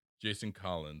 Jason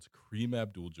Collins, Kareem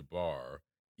Abdul-Jabbar,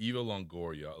 Eva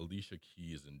Longoria, Alicia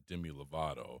Keys, and Demi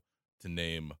Lovato, to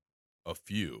name a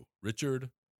few.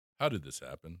 Richard, how did this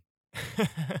happen?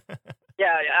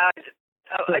 Yeah, I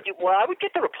would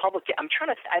get the Republican. I'm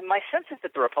trying to. My sense is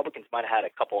that the Republicans might have had a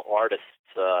couple artists,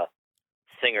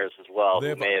 singers as well. They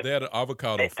had an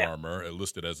avocado farmer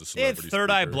listed as a celebrity. It's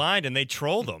Third Eye Blind, and they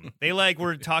trolled them. They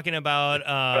were talking about.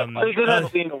 They did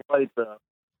have Dana White though.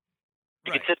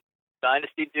 You consider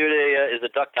Dynasty dude is a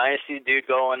Duck Dynasty dude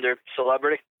go under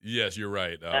celebrity? Yes, you're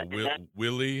right.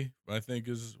 Willie, I think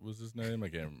was his name. I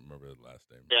can't remember the last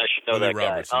name. Yeah, I should know Willie that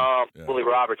Robertson. guy. Yeah. Willie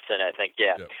Robertson, I think.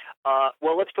 Yeah. Yep.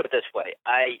 Well, let's put it this way.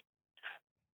 I'd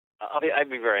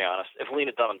be very honest. If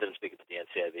Lena Dunham didn't speak at the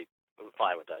DNC, I'd be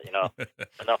fine with that.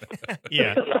 Enough.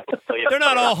 Yeah. They're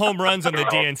not all home runs on the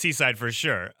DNC side for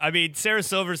sure. I mean, Sarah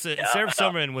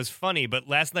Silverman was funny, but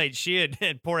last night she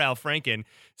had poor Al Franken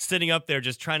sitting up there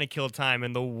just trying to kill time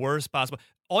in the worst possible.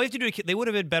 All you have to do, they would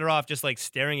have been better off just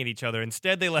staring at each other.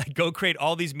 Instead, they go create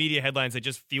all these media headlines that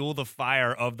just fuel the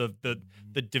fire of the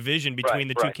division between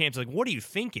the two camps. What are you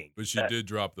thinking? But she did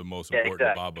drop the most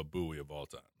important Baba Booey of all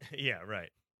time. Yeah,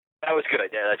 right. That was good.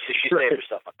 Yeah, she saved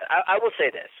herself on that. I will say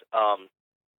this.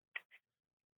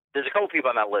 There's a couple people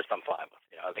on that list I'm fine with.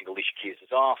 I think Alicia Keys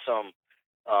is awesome,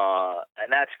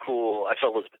 and that's cool. I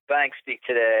saw Elizabeth Banks speak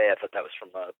today. I thought that was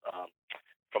from the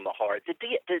heart.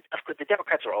 The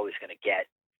Democrats are always going to get,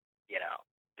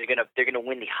 they're going to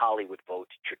win the Hollywood vote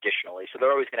traditionally, so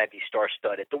they're always going to be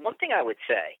star-studded. The one thing I would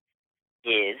say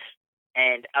is,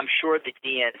 and I'm sure the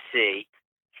DNC,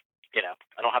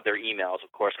 I don't have their emails,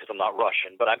 of course, because I'm not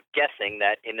Russian, but I'm guessing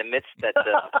that in the midst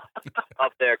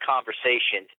of their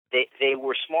conversations, they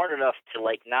were smart enough to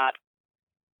not,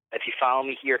 if you follow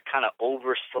me here, kind of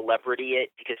over-celebrity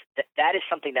it, because that is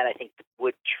something that I think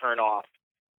would turn off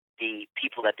the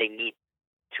people that they need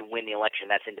to win the election.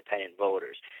 That's independent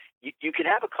voters. you can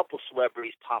have a couple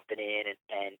celebrities popping in,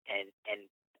 and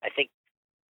I think,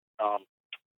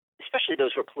 especially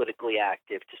those who are politically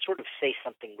active, to sort of say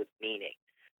something with meaning.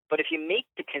 But if you make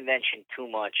the convention too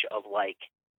much of like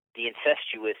the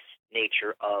incestuous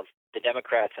nature of the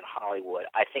Democrats in Hollywood,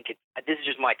 I think this is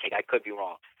just my take. I could be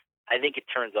wrong. I think it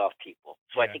turns off people.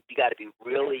 So I think you got to be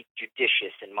really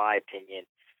judicious, in my opinion,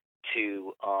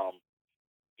 to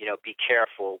be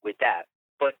careful with that.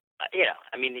 But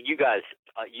I mean, you guys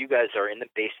are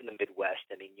based in the Midwest.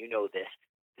 I mean, you know this.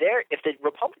 If the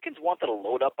Republicans wanted to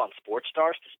load up on sports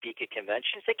stars to speak at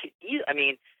conventions, they could. I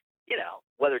mean,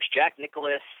 whether it's Jack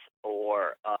Nicklaus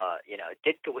or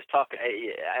Ditka was talking.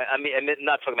 I mean, I'm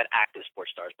not talking about active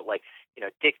sports stars, but like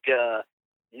Ditka,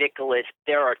 Nicklaus.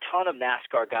 There are a ton of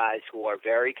NASCAR guys who are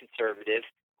very conservative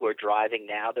who are driving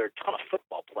now. There are a ton of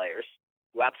football players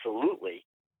who absolutely,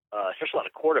 especially a lot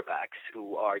of quarterbacks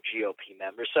who are GOP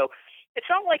members. So it's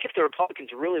not like if the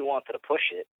Republicans really wanted to push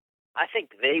it, I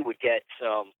think they would get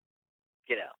some,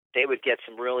 they would get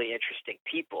some really interesting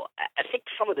people. I think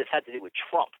some of this had to do with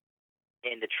Trump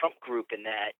and the Trump group, in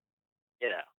that,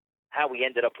 how we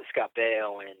ended up with Scott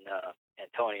Baio and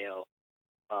Antonio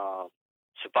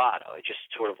Sabato. It just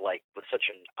sort of like was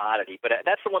such an oddity. But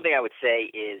that's the one thing I would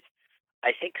say is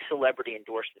I think celebrity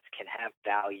endorsements can have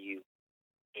value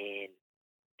in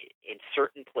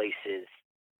certain places,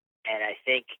 and I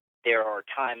think there are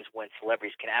times when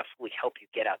celebrities can absolutely help you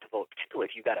get out to vote, particularly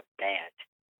if you've got a band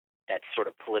that's sort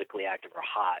of politically active or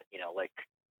hot.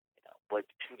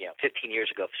 15 years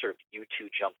ago, if sort of U2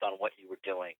 jumped on what you were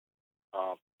doing,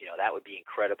 that would be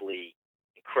incredibly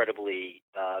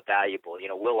valuable.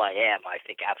 Will.i.am, I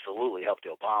think, absolutely helped the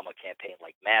Obama campaign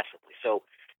like massively. So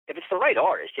if it's the right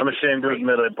artist, I'm ashamed to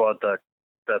admit I bought that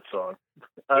song.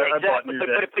 Yeah, exactly. But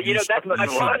that's my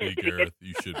point.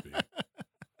 You should be.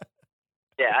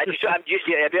 Yeah, I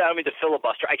don't mean to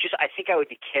filibuster. I think I would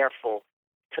be careful.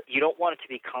 You don't want it to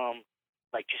become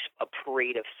like just a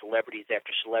parade of celebrities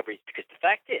after celebrities, because the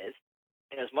fact is,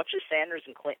 as much as Sanders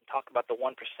and Clinton talk about the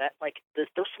 1%, like those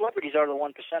celebrities are the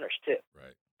 1%ers too.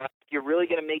 Right. You're really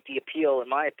going to make the appeal, in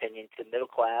my opinion, to middle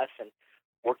class and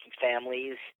working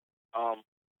families.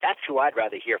 That's who I'd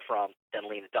rather hear from than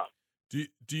Lena Dunham.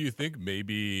 Do you think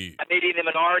maybe the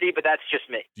minority, but that's just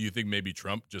me. Do you think maybe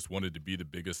Trump just wanted to be the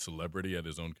biggest celebrity at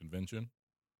his own convention?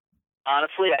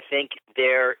 Honestly, I think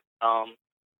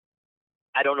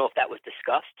I don't know if that was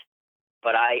discussed,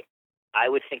 but I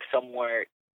would think somewhere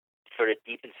sort of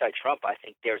deep inside Trump, I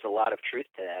think there's a lot of truth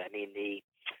to that. I mean,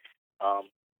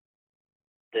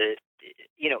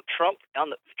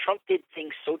 Trump did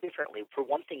things so differently. For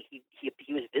one thing,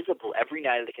 he was visible every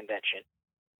night of the convention.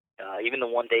 Even the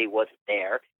one day he wasn't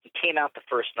there, he came out the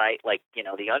first night like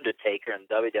the Undertaker in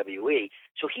WWE.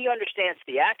 So he understands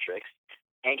theatrics,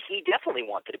 and he definitely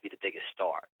wanted to be the biggest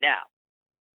star. Now,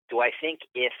 do I think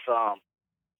if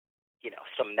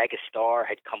some mega star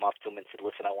had come up to him and said,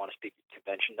 "Listen, I want to speak at the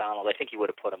convention, Donald," I think he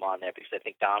would have put him on there, because I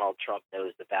think Donald Trump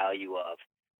knows the value of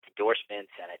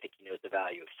endorsements, and I think he knows the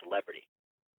value of celebrity.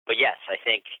 But yes, I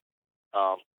think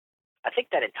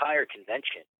that entire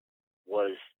convention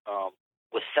was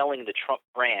selling the Trump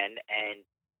brand, and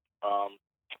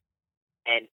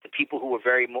the people who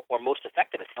were most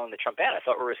effective at selling the Trump ad, I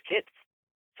thought, were his kids.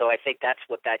 So I think that's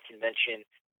what that convention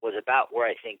was about. Where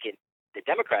I think in the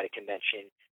Democratic convention,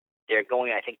 they're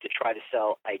going, I think, to try to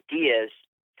sell ideas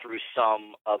through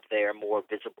some of their more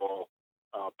visible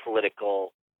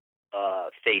political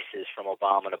faces, from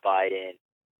Obama to Biden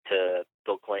to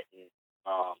Bill Clinton.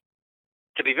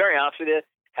 To be very honest with you,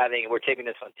 we're taping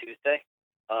this on Tuesday.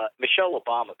 Michelle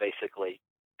Obama basically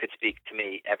could speak to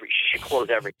me she should close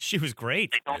every. She was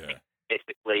great. I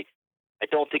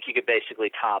don't think you could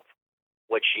basically top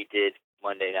what she did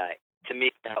Monday night. To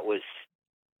me, that was,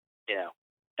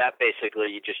 that basically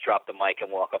you just drop the mic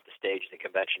and walk up the stage, and the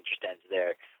convention just ends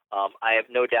there. I have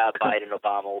no doubt Biden and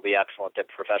Obama will be excellent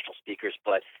professional speakers,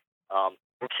 but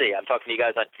we'll see. I'm talking to you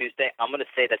guys on Tuesday. I'm going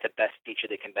to say that the best speech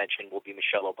of the convention will be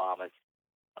Michelle Obama's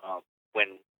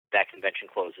when that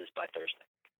convention closes by Thursday.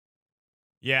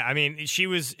 Yeah, I mean, she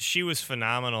was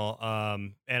phenomenal,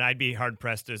 and I'd be hard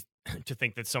pressed to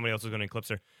think that somebody else was going to eclipse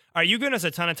her. All right, you giving us a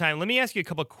ton of time. Let me ask you a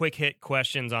couple quick hit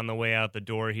questions on the way out the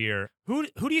door here. Who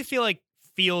do you feel like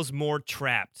feels more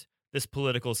trapped this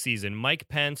political season, Mike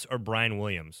Pence or Brian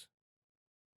Williams?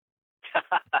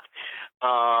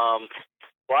 Well,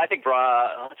 I think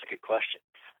that's a good question.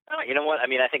 You know what? I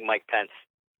mean, I think Mike Pence,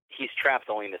 he's trapped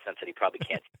only in the sense that he probably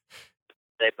can't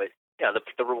say, but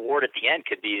the reward at the end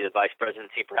could be the vice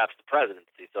presidency, perhaps the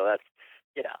presidency. So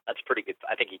that's pretty good.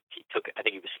 I think he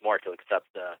was smart to accept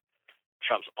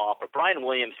Trump's offer. Brian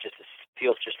Williams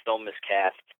feels so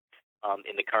miscast.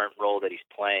 in the current role that he's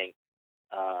playing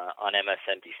on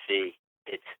MSNBC.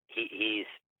 He's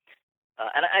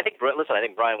and I think I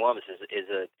think Brian Williams is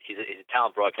a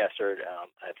talented broadcaster.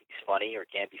 I think he's funny or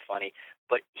can be funny,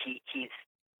 but he's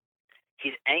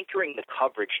anchoring the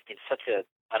coverage in such a,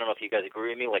 I don't know if you guys agree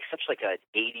with me, like such like a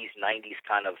 80s 90s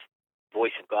kind of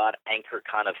voice of God anchor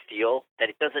kind of feel that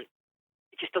it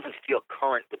just doesn't feel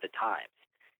current with the times,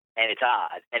 and it's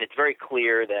odd, and it's very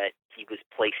clear that he was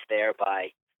placed there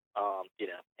by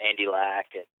Andy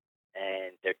Lack,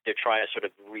 and they're trying to sort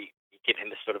of give him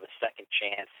a sort of a second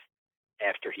chance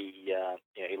after he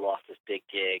lost his big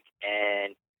gig.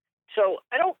 And so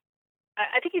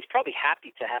I think he's probably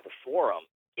happy to have a forum.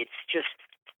 It's just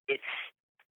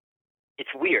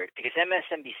it's weird because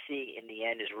MSNBC in the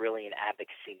end is really an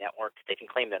advocacy network. They can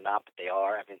claim they're not, but they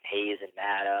are. I mean, Hayes and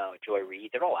Maddow and Joy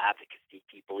Reid, they're all advocacy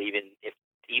people, even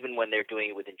when they're doing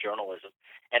it within journalism.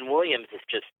 And Williams is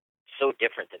just so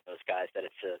different than those guys that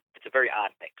it's a very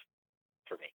odd mix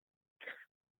for me.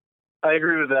 I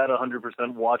agree with that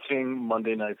 100%. Watching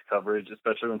Monday night's coverage,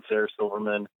 especially when Sarah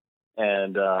Silverman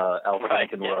and Al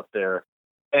Franken were up there,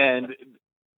 and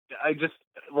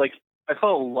I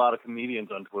follow a lot of comedians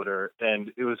on Twitter,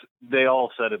 and they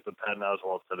all said it, but Pat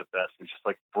Oswalt said it best. It's just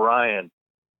like, Brian,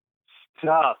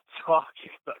 stop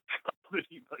talking about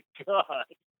comedy, my God,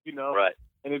 Right?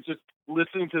 And it's just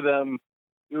listening to them.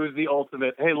 It was the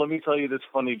ultimate. Hey, let me tell you this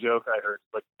funny joke I heard.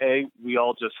 Like, A, we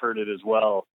all just heard it as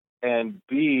well, and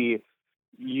B,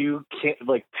 you can't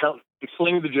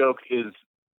explaining the joke is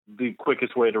the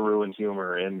quickest way to ruin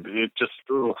humor, and it just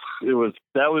that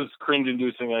was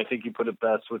cringe-inducing. I think you put it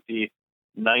best with the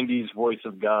 90s voice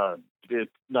of God.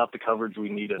 It's not the coverage we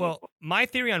needed. Well, my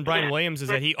theory on Brian Williams is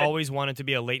that he always wanted to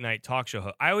be a late night talk show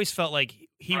host. I always felt like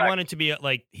he wanted to be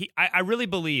I really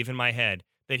believe in my head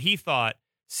that he thought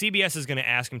CBS is going to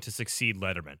ask him to succeed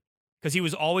Letterman because he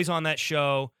was always on that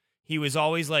show. He was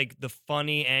always like the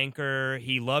funny anchor.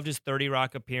 He loved his 30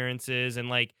 Rock appearances.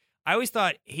 And I always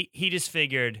thought he just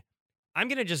figured, I'm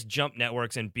going to just jump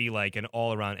networks and be like an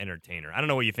all-around entertainer. I don't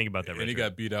know what you think about that, Richard. And he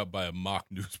got beat out by a mock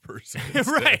news person.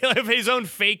 Right, like his own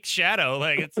fake shadow.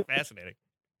 It's fascinating.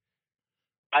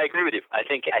 I agree with you.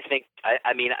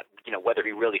 I mean, whether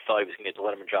he really thought he was going to get the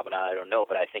Letterman job or not, I don't know.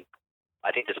 But I think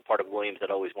there's a part of Williams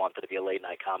that always wanted to be a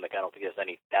late-night comic. I don't think there's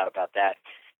any doubt about that,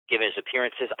 given his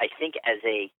appearances. I think as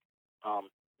a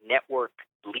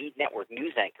lead network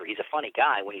news anchor, he's a funny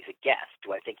guy when he's a guest.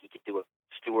 Do I think he could do a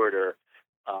Stewart or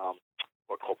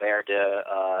Colbert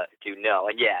do? No.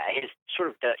 And yeah, his sort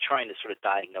of trying to sort of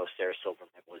diagnose Sarah Silverman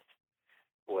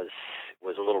was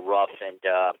a little rough. And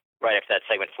right after that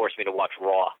segment, forced me to watch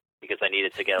Raw because I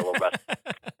needed to get a little rest.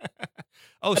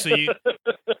 Oh, so you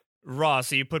Raw?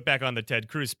 So you put back on the Ted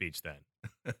Cruz speech then?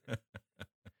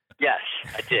 Yes,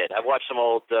 I did. I watched some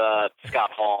old Scott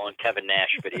Hall and Kevin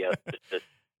Nash videos to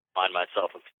find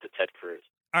myself with the Ted Cruz.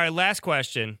 All right, last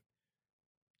question.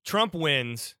 Trump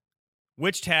wins.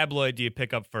 Which tabloid do you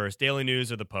pick up first, Daily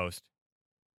News or the Post?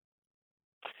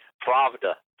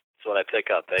 Pravda is what I pick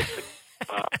up, basically.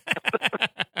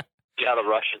 See how the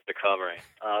Russians are covering,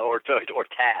 or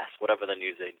TASS, whatever the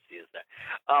news agency is there.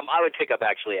 I would pick up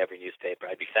actually every newspaper.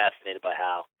 I'd be fascinated by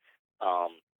how,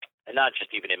 and not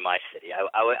just even in my city.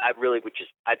 I really would just.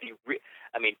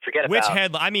 Forget which about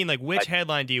headline. I mean, which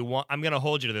headline do you want? I'm going to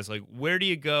hold you to this. Where do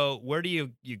you go? Where do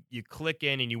you click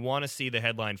in and you want to see the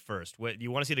headline first? What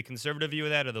you want to see, the conservative view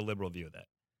of that or the liberal view of that?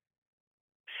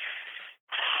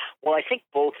 Well, I think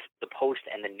both the Post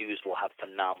and the News will have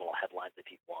phenomenal headlines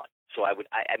if you want. So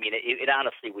it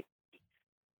honestly would be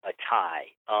a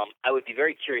tie. I would be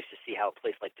very curious to see how a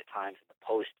place like the Times and the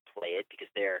Post play it because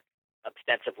they're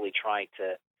ostensibly trying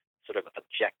to sort of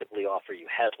objectively offer you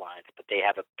headlines, but they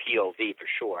have a POV for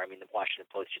sure. I mean, the Washington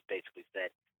Post just basically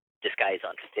said this guy is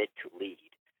unfit to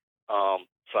lead.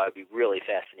 So I'd be really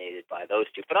fascinated by those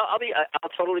two. But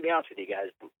I'll totally be honest with you guys.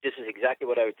 This is exactly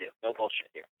what I would do. No bullshit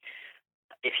here.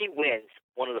 If he wins,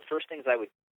 one of the first things I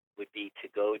would be to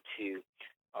go to.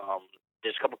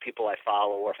 There's a couple people I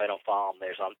follow, or if I don't follow them,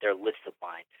 there's their list of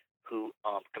mine who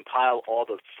compile all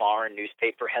the foreign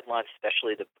newspaper headlines,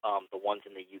 especially the ones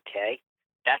in the UK.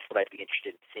 That's what I'd be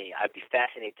interested in seeing. I'd be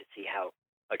fascinated to see how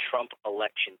a Trump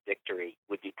election victory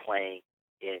would be playing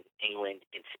in England,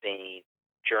 in Spain,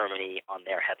 Germany on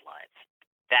their headlines.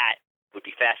 That would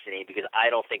be fascinating because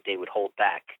I don't think they would hold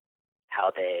back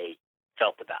how they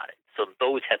felt about it. So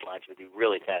those headlines would be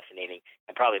really fascinating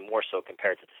and probably more so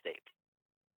compared to the States.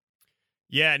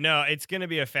 Yeah, no, it's going to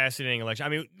be a fascinating election. I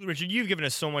mean, Richard, you've given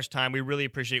us so much time. We really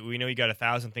appreciate it. We know you got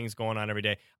 1,000 things going on every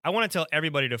day. I want to tell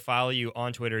everybody to follow you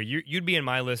on Twitter. You'd be in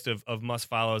my list of must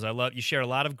follows. I love you. Share a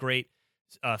lot of great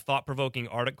thought-provoking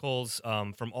articles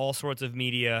from all sorts of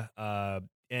media.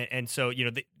 And so,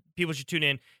 people should tune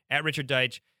in at Richard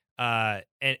Deitch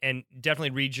and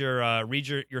definitely read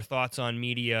your thoughts on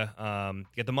media.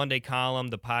 Get the Monday column,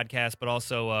 the podcast, but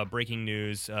also breaking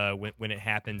news when it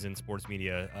happens in sports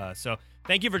media. So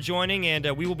thank you for joining, and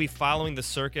we will be following the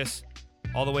circus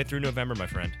all the way through November, my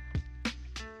friend.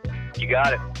 You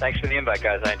got it. Thanks for the invite,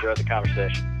 guys. I enjoyed the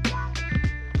conversation.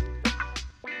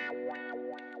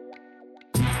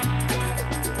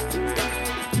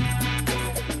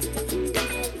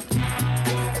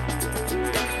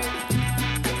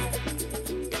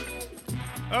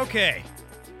 Okay,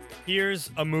 here's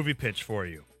a movie pitch for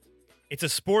you. It's a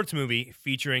sports movie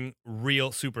featuring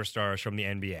real superstars from the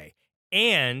NBA.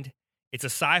 And it's a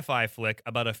sci-fi flick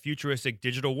about a futuristic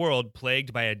digital world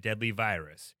plagued by a deadly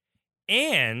virus.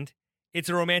 And it's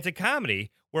a romantic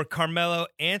comedy where Carmelo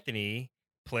Anthony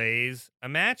plays a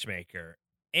matchmaker.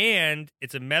 And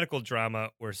it's a medical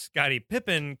drama where Scottie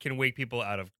Pippen can wake people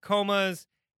out of comas.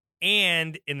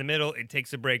 And in the middle, it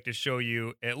takes a break to show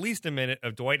you at least a minute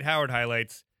of Dwight Howard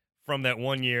highlights from that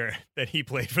one year that he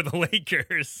played for the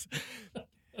Lakers.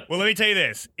 Well, let me tell you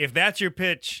this. If that's your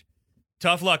pitch,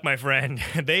 tough luck, my friend.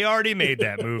 They already made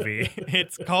that movie.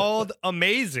 It's called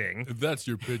Amazing. If that's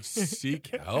your pitch, seek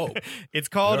help. It's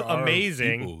called There are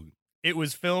Amazing. people- It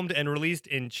was filmed and released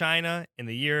in China in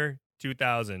the year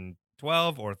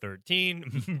 2012 or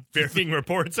 13. Varying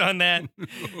reports on that.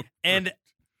 And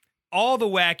all the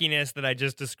wackiness that I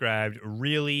just described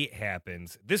really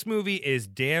happens. This movie is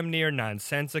damn near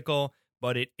nonsensical,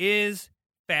 but it is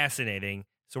fascinating.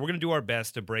 So we're going to do our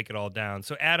best to break it all down.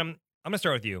 So, Adam, I'm going to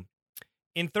start with you.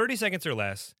 In 30 seconds or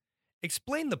less,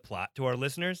 explain the plot to our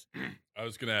listeners. I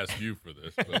was going to ask you for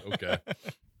this, but okay.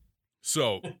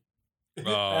 So,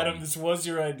 Adam, this was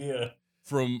your idea.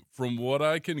 from what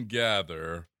I can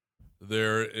gather,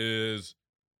 there is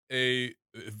a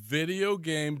video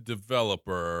game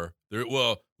developer.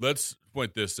 Let's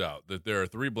point this out, that there are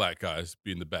 3 black guys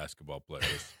being the basketball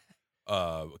players,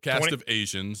 a cast of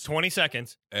Asians, 20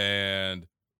 seconds. and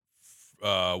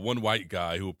one white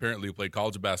guy who apparently played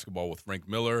college basketball with Frank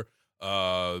Miller.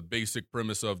 Basic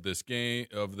premise of this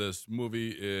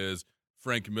movie is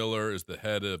Frank Miller is the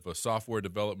head of a software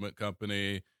development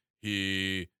company.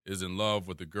 He is in love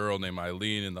with a girl named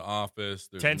Eileen in the office.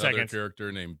 There's 10 another seconds.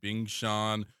 character named Bing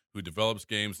Shan who develops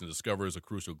games and discovers a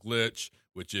crucial glitch,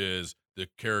 which is the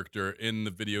character in the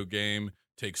video game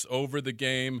takes over the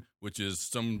game, which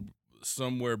is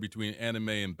somewhere between anime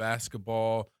and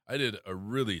basketball. I did a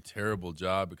really terrible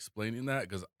job explaining that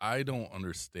because I don't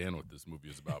understand what this movie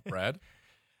is about, Brad.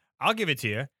 I'll give it to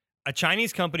you. A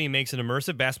Chinese company makes an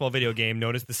immersive basketball video game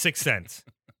known as The Sixth Sense.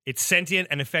 It's sentient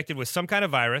and infected with some kind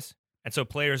of virus, and so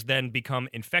players then become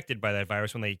infected by that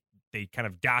virus when they kind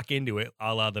of dock into it,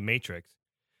 a la The Matrix.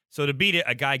 So to beat it,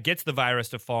 a guy gets the virus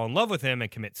to fall in love with him and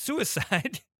commit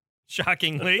suicide,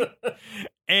 shockingly.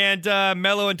 And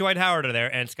Melo and Dwight Howard are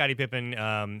there, and Scottie Pippen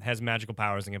has magical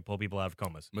powers and can pull people out of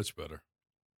comas. Much better.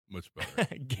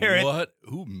 Gareth,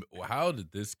 How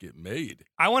did this get made?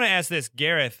 I want to ask this,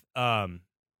 Gareth.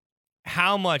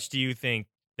 How much do you think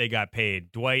they got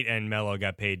paid? Dwight and Melo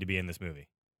got paid to be in this movie.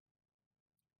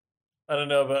 I don't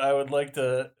know, but I would like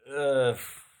to.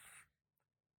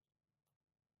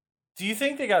 Do you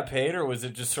think they got paid, or was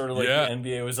it just sort of like Yeah. the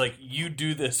NBA was like, "You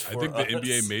do this for I think us"? the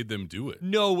NBA made them do it.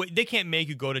 No, they can't make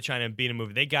you go to China and be in a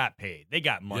movie. They got paid. They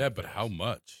got money. Yeah, for but this. how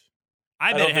much?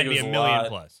 I bet don't it had to think be it $1 was a million lot.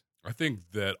 plus. I think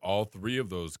that all 3 of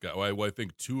those guys, I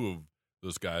think 2 of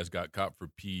those guys got caught for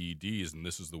PEDs, and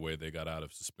this is the way they got out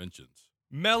of suspensions.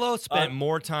 Melo spent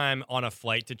more time on a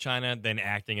flight to China than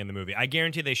acting in the movie. I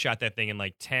guarantee they shot that thing in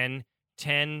like 10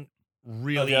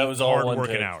 really that was all hard one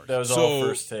working take. hours. That was So- all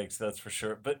first takes, that's for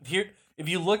sure. But here, if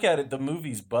you look at it, the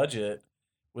movie's budget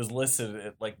was listed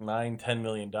at like $9-10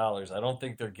 million. I don't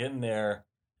think they're getting there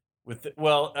with.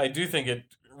 Well, I do think it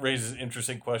raises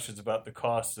interesting questions about the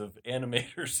cost of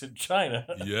animators in China.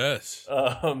 Yes.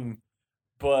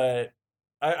 But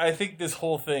I think this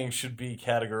whole thing should be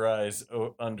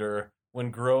categorized under when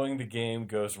growing the game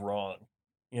goes wrong.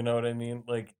 You know what I mean?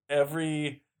 Like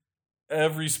every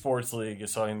sports league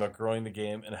is talking about growing the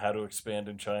game and how to expand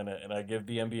in China, and I give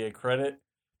the NBA credit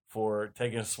for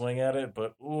taking a swing at it,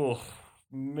 but ooh,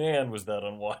 man, was that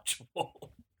unwatchable.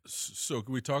 So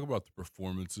can we talk about the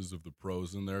performances of the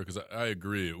pros in there? Because I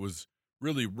agree, it was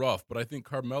really rough, but I think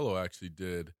Carmelo actually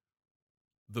did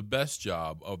the best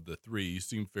job of the 3. He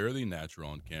seemed fairly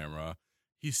natural on camera.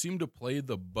 He seemed to play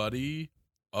the buddy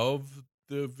of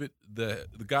the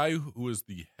guy who is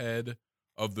the head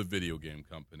of the video game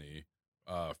company,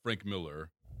 Frank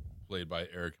Miller, played by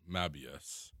Eric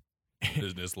Mabius.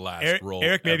 in his last role.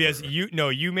 Eric, maybe ever. as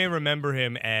you may remember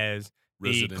him as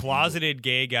Resident the closeted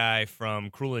gay guy from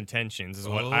Cruel Intentions is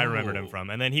what I remembered him Oh. from.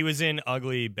 And then he was in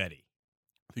Ugly Betty.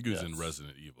 I think he was in Yes.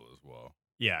 Resident Evil as well.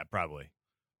 Yeah, probably.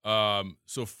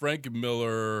 So Frank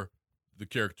Miller, the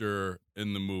character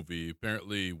in the movie,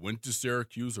 apparently went to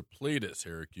Syracuse or played at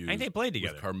Syracuse. I think they played with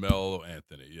together. Carmelo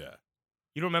Anthony. Yeah.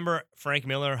 You don't remember Frank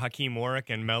Miller, Hakeem Warwick,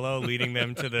 and Melo leading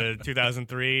them to the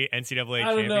 2003 NCAA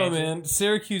I don't know, championship? man.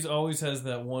 Syracuse always has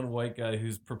that one white guy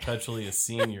who's perpetually a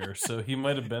senior, so he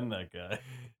might have been that guy.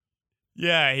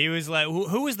 Yeah, he was like,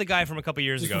 who was the guy from a couple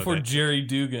years Just ago? before that- Jerry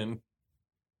Dugan.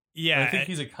 yeah, I think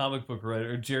he's a comic book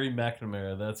writer. Or Jerry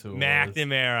McNamara, that's who it was.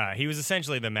 McNamara. He was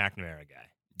essentially the McNamara guy.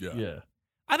 Yeah. Yeah.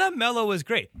 I thought Melo was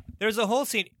great. There's a whole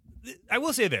scene. I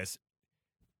will say this.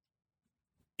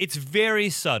 It's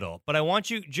very subtle, but I want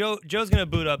you, Joe's going to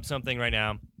boot up something right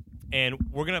now, and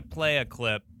we're going to play a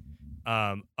clip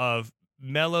of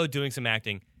Melo doing some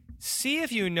acting. See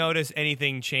if you notice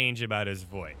anything change about his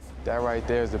voice. That right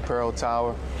there is the Pearl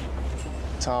Tower.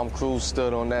 Tom Cruise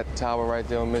stood on that tower right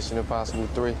there on Mission Impossible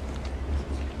 3.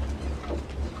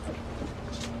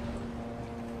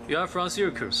 You are from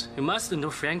Syracuse. You must know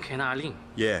Frank and Arlene.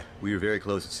 Yeah, we were very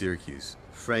close at Syracuse.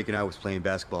 Frank and I was playing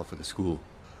basketball for the school.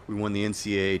 We won the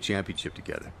NCAA championship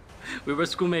together. We were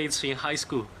schoolmates in high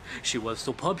school. She was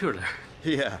so popular.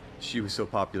 Yeah, she was so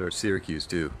popular at Syracuse,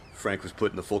 too. Frank was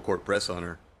putting the full court press on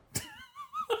her.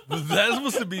 Was that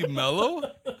supposed to be Mello?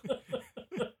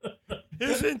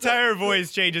 His entire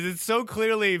voice changes. It's so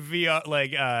clearly via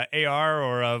like AR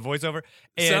or voiceover.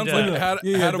 And, Sounds like Adam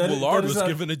that Willard is was not-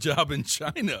 given a job in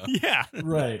China. yeah.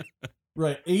 Right.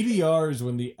 Right. ADR is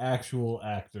when the actual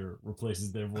actor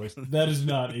replaces their voice. That is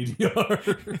not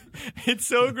ADR. It's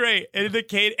so great. And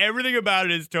everything about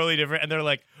it is totally different. And they're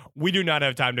like, we do not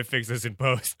have time to fix this in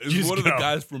post. It was Just one of the go."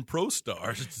 guys from Pro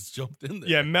Stars just jumped in there.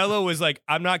 Yeah, Mello was like,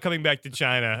 I'm not coming back to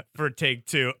China for take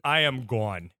 2. I am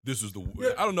gone. This is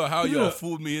I don't know how y'all Yeah.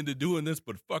 fooled me into doing this,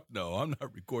 but fuck no. I'm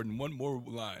not recording one more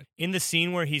line. In the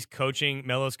scene where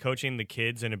Mello's coaching the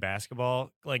kids in a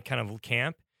basketball, like kind of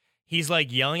camp, he's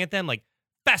like yelling at them like,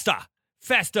 faster,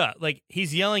 faster. Like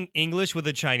he's yelling English with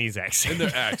a Chinese accent. And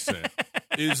their accent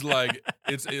is like,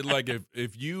 like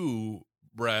if you,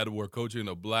 Brad, were coaching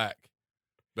a black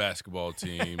basketball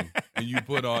team and you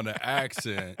put on an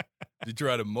accent to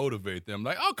try to motivate them,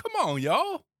 like, oh, come on,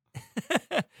 y'all.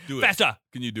 Do it. Faster.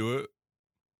 Can you do it?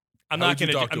 I'm How not would you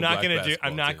gonna. talk to a black I'm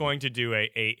basketball not team? going to do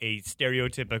a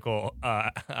stereotypical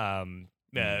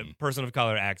person of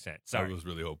color accent. I Sorry, was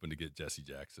really hoping to get Jesse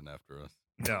Jackson after us.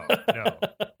 no.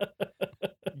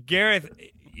 Gareth,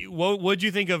 what'd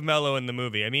you think of Mello in the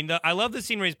movie? I mean, I love the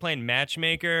scene where he's playing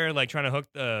matchmaker, like trying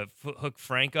to hook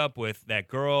Frank up with that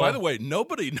girl. By the way,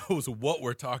 nobody knows what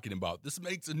we're talking about. This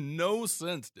makes no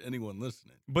sense to anyone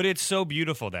listening. but it's so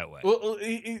beautiful that way. Well,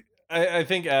 I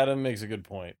think Adam makes a good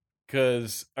point.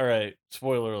 Because, all right,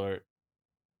 spoiler alert.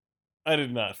 I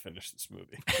did not finish this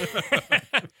movie.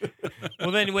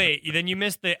 Well, then wait. Then you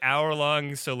missed the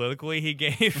hour-long soliloquy he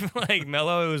gave. Like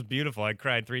Mello, it was beautiful. I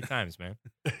cried 3 times, man.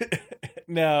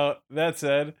 Now, that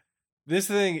said, this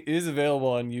thing is available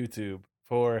on YouTube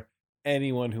for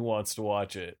anyone who wants to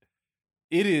watch it.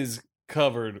 It is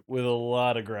covered with a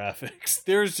lot of graphics.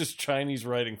 There's just Chinese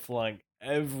writing flying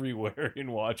everywhere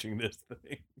in watching this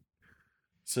thing.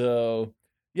 So,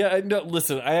 yeah, no,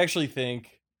 listen, I actually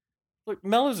think, look,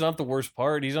 Mello's not the worst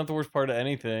part. He's not the worst part of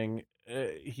anything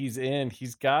he's in.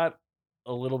 He's got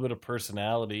a little bit of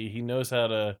personality. He knows how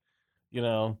to,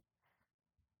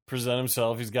 present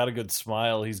himself. He's got a good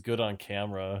smile. He's good on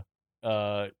camera.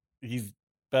 He's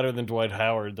better than Dwight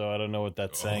Howard, though. I don't know what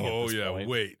that's saying. Oh, at this yeah. point.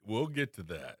 Wait, we'll get to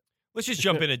that. Let's just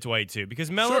jump into Dwight too, because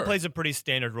Mello Sure. plays a pretty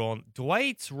standard role.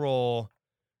 Dwight's role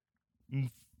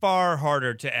far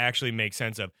harder to actually make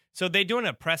sense of. So they doing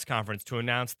a press conference to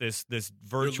announce this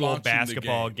virtual launching the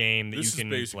basketball game that This you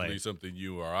can is basically play. something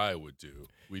you or I would do.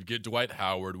 We'd get Dwight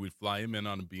Howard, we'd fly him in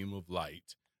on a beam of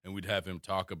light, and we'd have him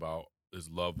talk about his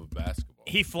love of basketball.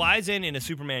 He flies in a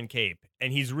Superman cape,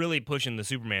 and he's really pushing the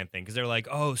Superman thing because they're like,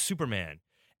 "Oh, Superman!"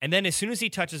 And then as soon as he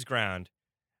touches ground,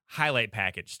 highlight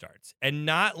package starts, and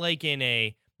not in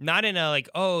a like,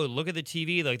 "Oh, look at the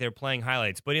TV," like they're playing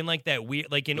highlights, but in like that weird,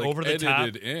 like in Like over the top.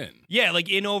 edited in. Yeah, like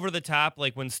in over the top,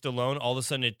 like when Stallone, all of a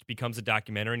sudden it becomes a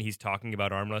documentary and he's talking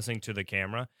about arm wrestling to the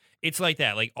camera. It's like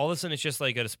that. Like all of a sudden it's just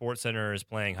like at a sports center is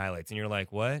playing highlights and you're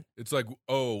like, what? It's like,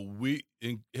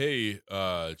 hey,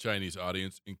 Chinese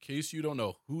audience, in case you don't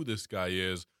know who this guy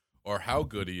is or how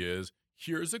good he is,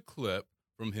 here's a clip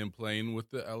from him playing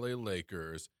with the LA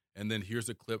Lakers, and then here's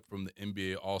a clip from the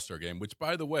NBA All-Star Game, which,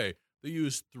 by the way, they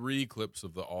used 3 clips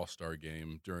of the All-Star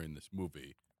Game during this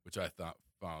movie, which I thought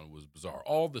found was bizarre.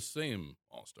 All the same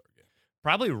All-Star game.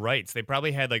 Probably rights. They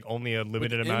probably had like only a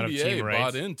limited But the amount of NBA team rights.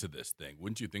 bought into this thing.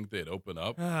 Wouldn't you think they'd open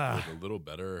up with a little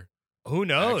better Who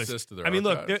knows? access to their I mean,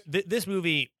 archives? look, this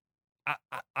movie,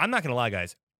 I'm not going to lie,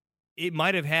 guys. It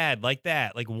might have had like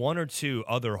that, like one or two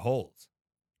other holes.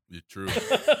 You're true.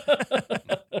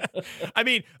 I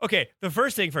mean, okay, the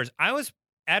first thing first.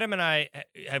 Adam and I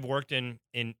have worked in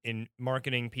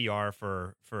marketing PR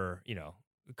for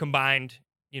combined,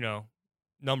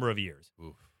 number of years.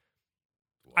 Oof.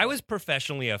 I was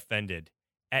professionally offended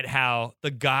at how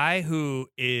the guy who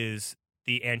is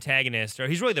the antagonist, or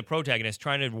he's really the protagonist,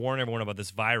 trying to warn everyone about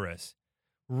this virus,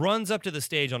 runs up to the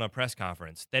stage on a press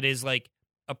conference that is like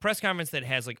a press conference that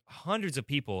has like hundreds of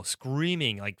people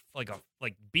screaming, like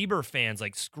Bieber fans,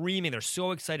 like screaming. They're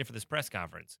so excited for this press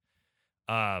conference.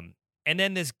 And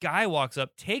then this guy walks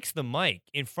up, takes the mic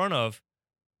in front of,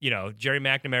 Jerry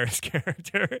McNamara's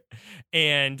character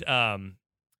and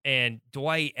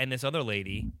Dwight and this other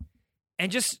lady,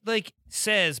 and just like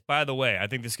says, by the way, I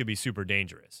think this could be super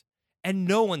dangerous. And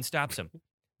no one stops him.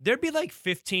 There'd be like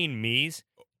 15 me's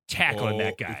tackling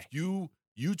that guy. If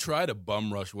you try to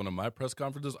bum rush one of my press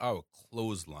conferences, I will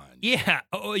clothesline. Yeah.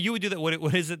 Oh, you would do that.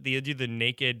 What is it? You do the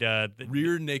naked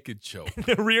rear naked choke.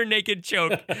 The rear naked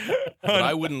choke. But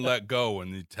I wouldn't let go when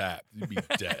you tap. You'd be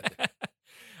dead.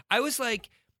 I was like,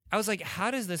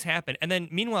 how does this happen? And then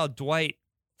meanwhile, Dwight,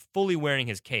 fully wearing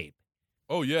his cape.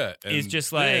 Oh yeah, and is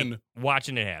just like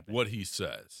watching it happen. What he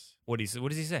says. What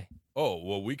does he say? Oh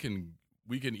well, we can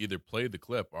either play the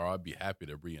clip or I'd be happy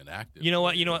to reenact it. You know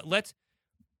what?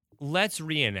 Let's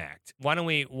reenact. Why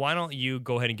don't you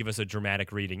go ahead and give us a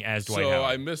dramatic reading as Dwight Howard? So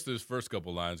I missed his first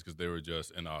couple lines because they were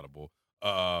just inaudible.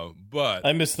 But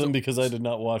I missed them because I did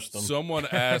not watch them. Someone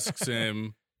asks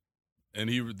him, and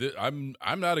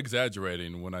I'm not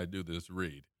exaggerating when I do this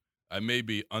read. I may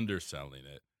be underselling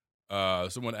it.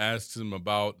 Someone asks him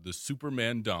about the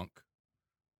Superman dunk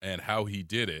and how he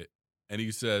did it, and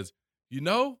he says,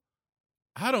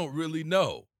 I don't really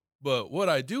know, but what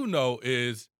I do know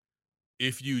is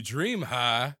if you dream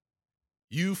high,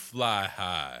 you fly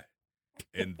high,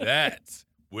 and that's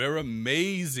where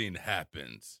amazing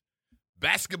happens.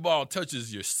 Basketball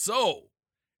touches your soul,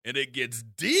 and it gets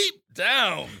deep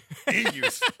down in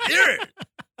your spirit.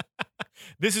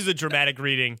 This is a dramatic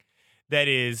reading. That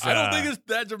is, I don't think it's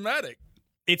that dramatic.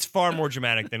 It's far more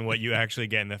dramatic than what you actually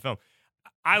get in the film.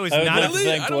 I would like to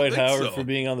thank Dwight Howard for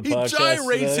being on the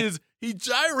podcast. He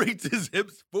gyrates his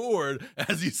hips forward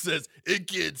as he says, "It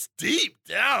gets deep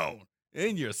down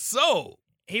in your soul."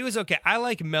 He was okay. I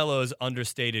like Mello's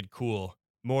understated cool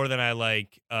more than I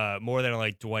like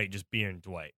Dwight just being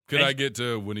Dwight. Could I get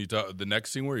to when the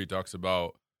next scene where he talks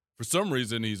about, for some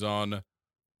reason he's on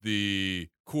the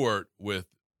court with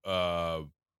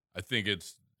I think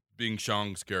it's Bing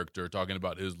Xiang's character talking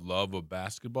about his love of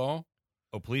basketball.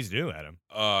 Oh, please do, Adam.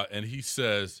 And he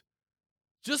says,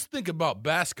 just think about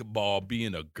basketball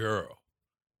being a girl.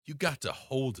 You got to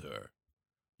hold her.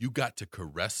 You got to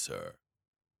caress her.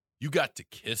 You got to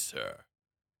kiss her.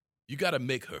 You got to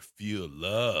make her feel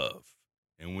love.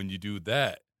 And when you do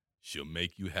that, she'll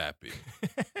make you happy.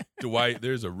 Dwight,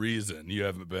 there's a reason you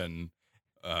haven't been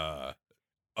up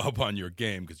on your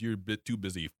game because you're a bit too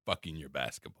busy fucking your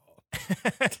basketball.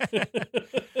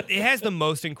 It has the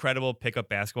most incredible pickup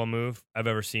basketball move I've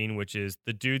ever seen, which is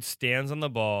the dude stands on the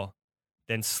ball,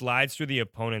 then slides through the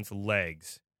opponent's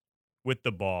legs with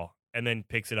the ball, and then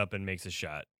picks it up and makes a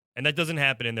shot. And that doesn't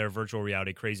happen in their virtual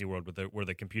reality crazy world where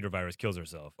the computer virus kills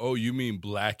herself. Oh, you mean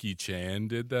Blackie Chan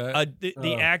did that?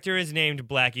 The actor is named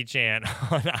Blackie Chan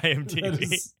on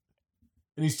IMDb.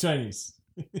 And he's Chinese.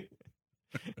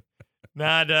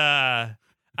 I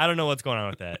don't know what's going on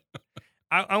with that.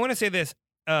 I want to say this.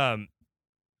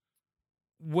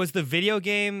 Was the video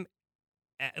game,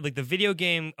 like the video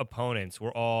game opponents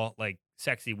were all like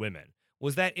sexy women?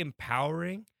 Was that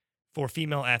empowering for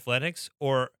female athletics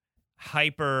or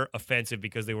hyper offensive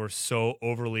because they were so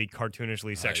overly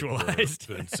cartoonishly sexualized?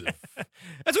 Offensive.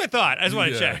 That's what I thought. I just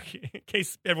want to check in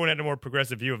case everyone had a more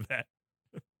progressive view of that.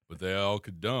 But they all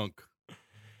could dunk.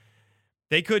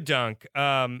 They could dunk.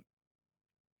 And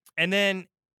then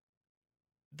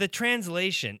the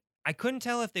translation, I couldn't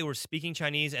tell if they were speaking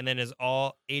Chinese and then as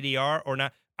all ADR or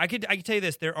not. I could tell you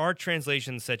this. There are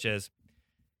translations such as,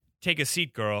 take a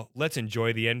seat, girl. Let's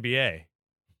enjoy the NBA.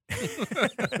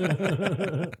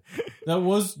 That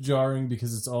was jarring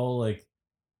because it's all like,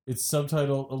 it's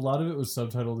subtitled. A lot of it was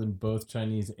subtitled in both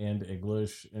Chinese and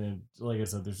English. And like I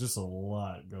said, there's just a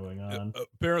lot going on.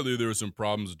 Apparently there were some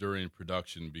problems during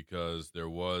production because there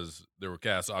were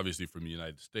casts obviously from the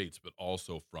United States, but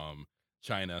also from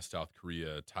China, South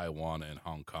Korea, Taiwan, and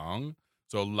Hong Kong.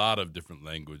 So a lot of different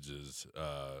languages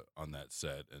on that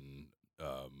set, and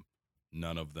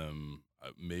none of them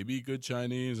maybe good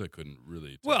Chinese. I couldn't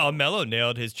really tell. Well, Mello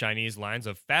nailed his Chinese lines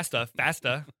of "fasta,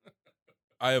 fasta."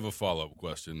 I have a follow-up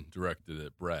question directed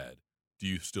at Brad. Do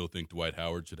you still think Dwight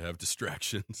Howard should have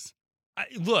distractions?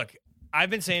 Look, I've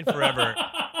been saying forever,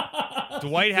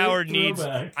 Dwight Howard needs.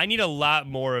 I need a lot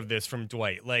more of this from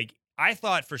Dwight. Like, I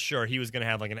thought for sure he was going to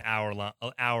have like an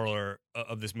hour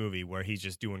of this movie where he's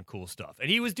just doing cool stuff, and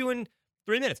he was doing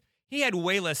 3 minutes. He had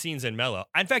way less scenes than Mello.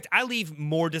 In fact, I leave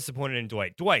more disappointed in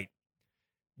Dwight. Dwight,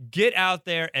 get out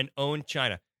there and own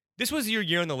China. This was your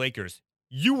year in the Lakers.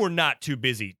 You were not too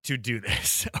busy to do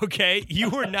this, okay? You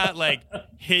were not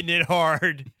hitting it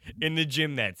hard in the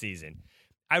gym that season.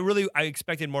 I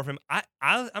expected more from him.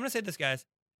 I'm going to say this, guys.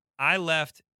 I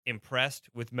left impressed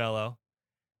with Mello.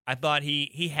 I thought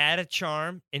he had a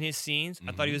charm in his scenes. Mm-hmm.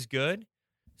 I thought he was good.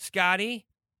 Scotty,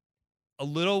 a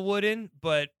little wooden,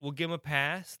 but we'll give him a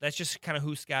pass. That's just kind of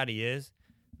who Scotty is.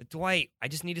 But Dwight, I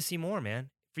just need to see more, man.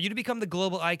 For you to become the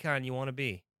global icon you want to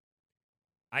be,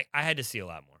 I had to see a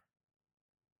lot more.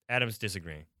 Adam's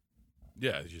disagreeing.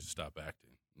 Yeah, you should stop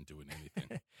acting and doing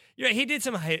anything. Yeah, he did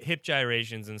some hip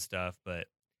gyrations and stuff, but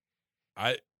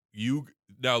you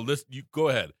go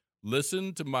ahead.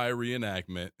 Listen to my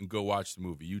reenactment and go watch the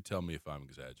movie. You tell me if I'm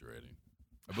exaggerating.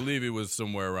 I believe it was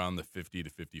somewhere around the 50 to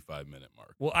 55 minute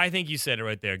mark. Well, I think you said it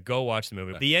right there. Go watch the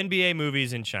movie. The NBA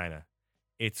movies in China.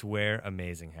 It's where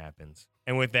amazing happens.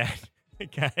 And with that,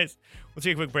 guys, we'll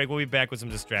take a quick break. We'll be back with some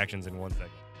distractions in 1 second.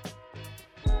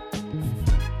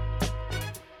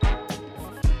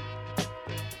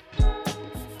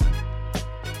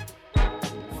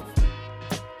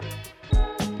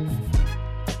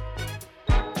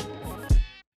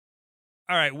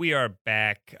 All right, we are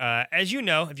back. As you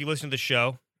know, if you listen to the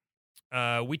show,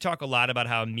 we talk a lot about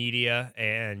how media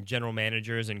and general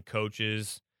managers and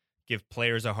coaches give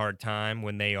players a hard time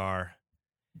when they are,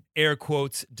 air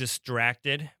quotes,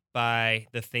 distracted by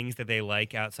the things that they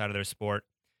like outside of their sport.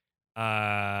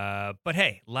 But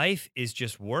hey, life is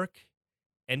just work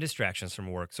and distractions from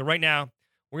work. So right now,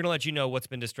 we're going to let you know what's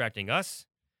been distracting us.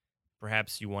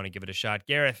 Perhaps you want to give it a shot.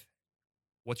 Gareth,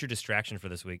 what's your distraction for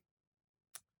this week?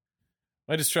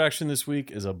 My distraction this week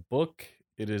is a book.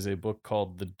 It is a book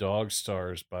called The Dog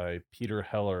Stars by Peter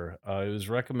Heller. It was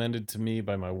recommended to me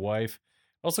by my wife.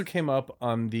 Also came up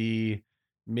on the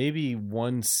maybe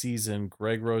one season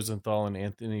Greg Rosenthal and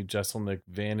Anthony Jeselnik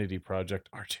Vanity Project,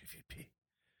 RJVP,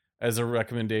 as a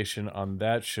recommendation on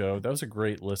that show. That was a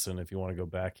great listen if you want to go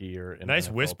back a year. Nice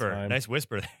whisper. Nice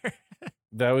whisper there.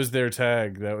 That was their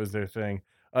tag. That was their thing.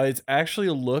 It's actually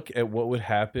a look at what would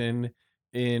happen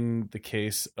in the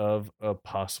case of a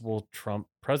possible Trump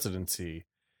presidency.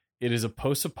 It is a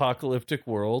post-apocalyptic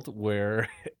world where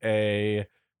a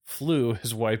flu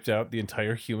has wiped out the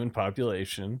entire human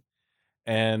population,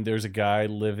 and there's a guy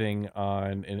living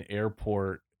on an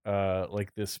airport,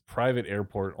 like this private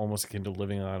airport, almost akin to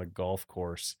living on a golf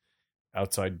course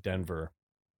outside Denver.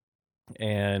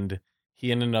 And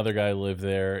he and another guy live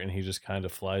there, and he just kind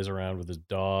of flies around with his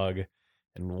dog.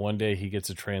 And one day he gets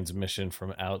a transmission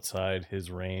from outside his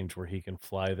range where he can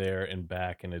fly there and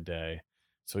back in a day.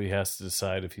 So he has to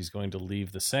decide if he's going to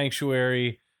leave the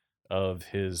sanctuary of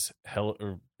his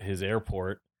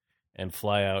airport and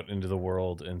fly out into the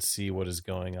world and see what is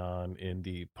going on in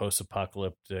the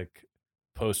post-apocalyptic,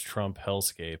 post-Trump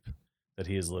hellscape that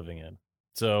he is living in.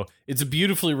 So it's a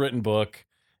beautifully written book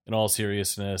in all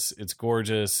seriousness. It's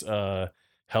gorgeous.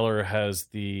 Heller has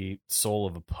the soul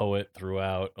of a poet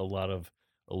throughout, a lot of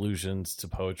allusions to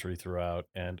poetry throughout,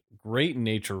 and great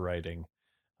nature writing.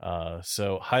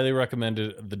 So highly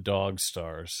recommended The Dog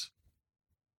Stars.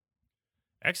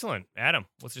 Excellent. Adam,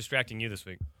 what's distracting you this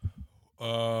week?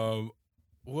 Well,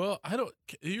 I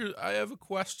have a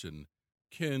question.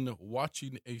 Can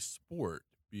watching a sport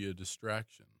be a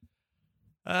distraction?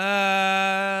 Let's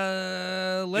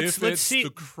see. The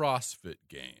CrossFit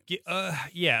Games.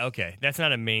 Yeah, okay. That's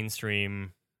not a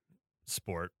mainstream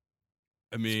sport.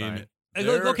 I mean,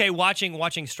 okay,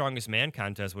 watching Strongest Man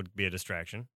contest would be a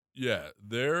distraction. Yeah,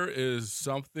 there is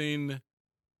something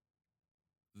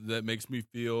that makes me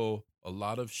feel a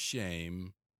lot of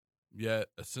shame, yet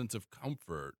a sense of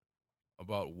comfort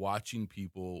about watching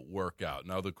people work out.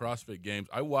 Now, the CrossFit Games,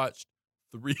 I watched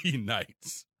 3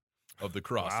 nights of the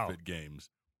CrossFit Games,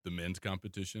 the men's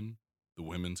competition, the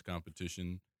women's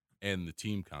competition, and the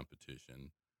team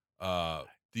competition.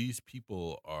 These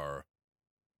people are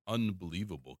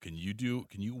unbelievable. Can you do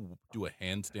a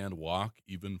handstand walk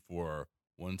even for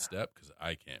one step? Because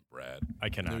I can't, Brad. I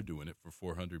cannot. They're doing it for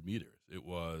 400 meters. It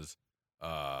was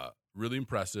really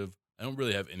impressive. I don't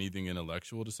really have anything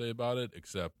intellectual to say about it,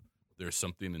 except there's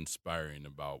something inspiring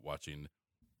about watching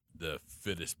the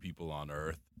fittest people on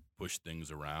earth push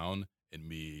things around and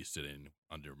me sitting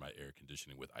under my air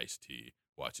conditioning with iced tea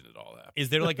watching it all happen. Is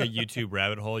there like a YouTube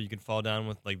rabbit hole you can fall down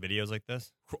with like videos like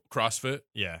this? CrossFit?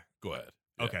 Yeah. Go ahead.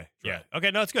 Yeah, Okay. try Yeah. it.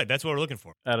 Okay. No, it's good. That's what we're looking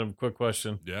for. Adam, quick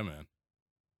question. Yeah, man.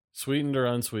 Sweetened or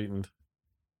unsweetened?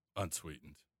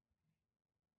 Unsweetened.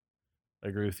 I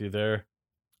agree with you there.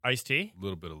 Iced tea, A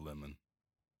little bit of lemon.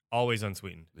 always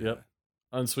unsweetened. Yep.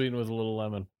 Unsweetened with a little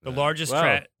lemon. The Yeah. largest,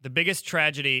 Wow. the biggest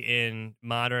tragedy in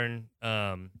modern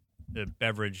the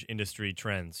beverage industry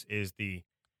trends is the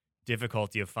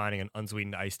difficulty of finding an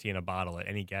unsweetened iced tea in a bottle at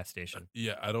any gas station.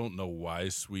 Yeah, I don't know why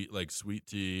sweet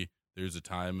tea. There's a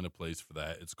time and a place for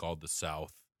that. It's called the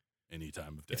South any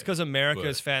time of day. It's because America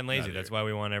is But fat and lazy. not That's here. why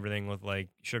we want everything with like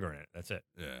sugar in it. That's it.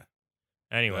 Yeah.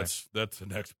 Anyway, That's the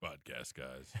next podcast,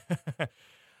 guys.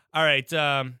 all right.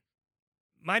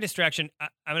 My distraction. I'm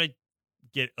gonna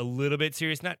get a little bit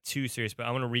serious, not too serious, but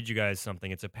I want to read you guys something.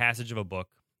 It's a passage of a book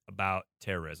about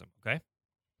terrorism. Okay.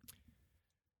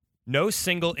 No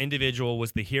single individual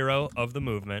was the hero of the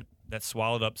movement that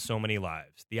swallowed up so many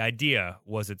lives. The idea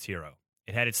was its hero.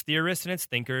 It had its theorists and its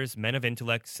thinkers, men of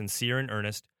intellect, sincere and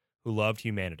earnest, who loved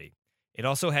humanity. It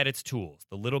also had its tools,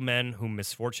 the little men whom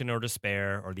misfortune or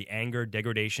despair, or the anger,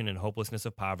 degradation, and hopelessness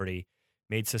of poverty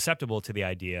made susceptible to the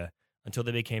idea until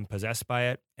they became possessed by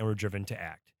it and were driven to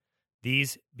act.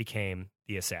 These became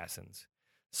the assassins.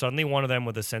 Suddenly, one of them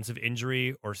with a sense of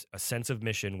injury or a sense of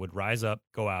mission would rise up,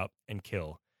 go out, and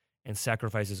kill, and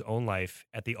sacrifice his own life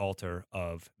at the altar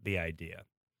of the idea.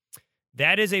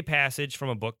 That is a passage from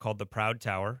a book called The Proud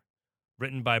Tower,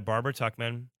 written by Barbara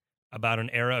Tuchman, about an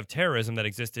era of terrorism that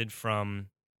existed from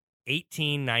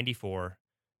 1894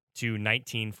 to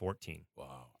 1914.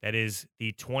 Wow. That is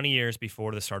the 20 years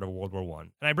before the start of World War I.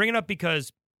 And I bring it up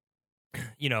because,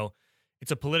 you know,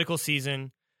 it's a political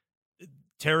season.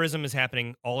 Terrorism is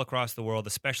happening all across the world,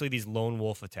 especially these lone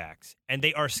wolf attacks. And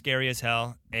they are scary as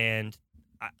hell. And,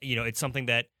 you know, it's something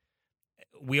that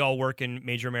we all work in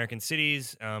major American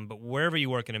cities, but wherever you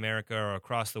work in America or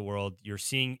across the world, you're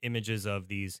seeing images of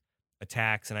these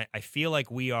attacks. And I feel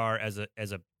like we are, as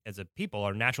a people,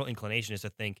 our natural inclination is to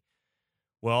think,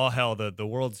 well, hell, the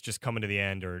world's just coming to the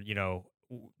end, or, you know,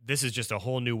 this is just a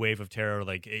whole new wave of terror,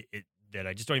 like that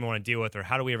I just don't even want to deal with, or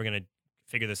how are we ever going to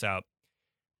figure this out?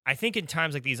 I think in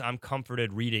times like these, I'm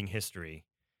comforted reading history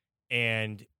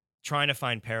and trying to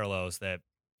find parallels that,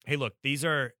 hey, look, these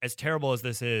are, as terrible as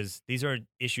this is, these are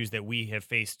issues that we have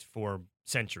faced for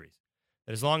centuries.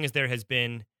 That as long as there has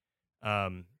been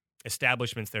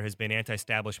establishments, there has been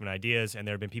anti-establishment ideas, and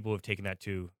there have been people who have taken that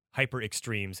to hyper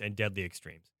extremes and deadly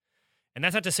extremes. And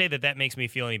that's not to say that that makes me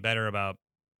feel any better about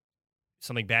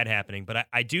something bad happening, but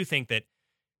I do think that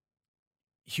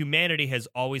humanity has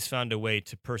always found a way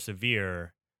to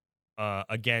persevere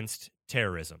against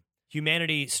terrorism.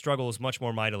 Humanity struggles much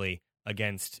more mightily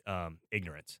against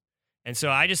ignorance. And so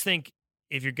I just think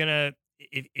if you're going to,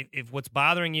 if what's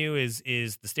bothering you is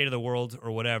the state of the world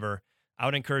or whatever, I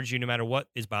would encourage you, no matter what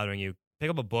is bothering you, pick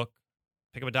up a book,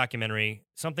 pick up a documentary,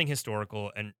 something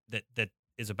historical and that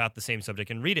is about the same subject,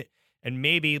 and read it. And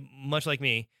maybe, much like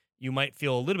me, you might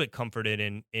feel a little bit comforted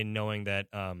in knowing that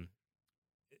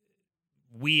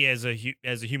we as a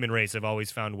human race have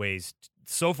always found ways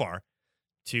so far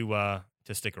to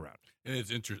stick around. And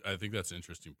it's I think that's an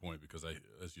interesting point because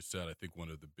as you said, I think one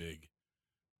of the big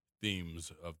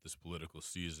themes of this political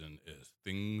season is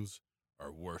things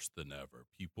are worse than ever.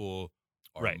 People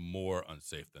are Right. more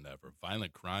unsafe than ever.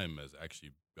 Violent crime has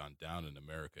actually gone down in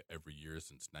America every year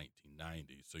since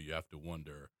 1990. So you have to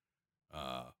wonder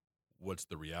what's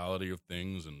the reality of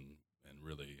things, and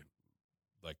really,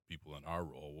 like people in our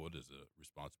role, what is the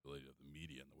responsibility of the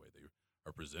media and the way they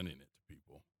are presenting it to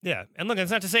people. Yeah, and look,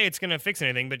 it's not to say it's going to fix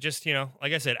anything, but just, you know,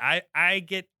 like I said, I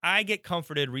get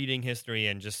comforted reading history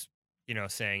and just, you know,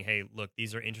 saying, hey, look,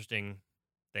 these are interesting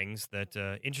things that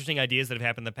interesting ideas that have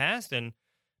happened in the past, and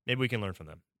maybe we can learn from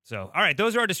them. So, all right,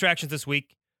 those are our distractions this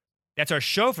week. That's our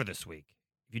show for this week.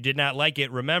 If you did not like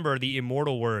it, remember the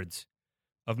immortal words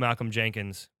of Malcolm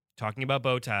Jenkins talking about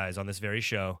bow ties on this very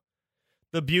show.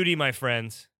 The beauty, my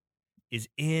friends, is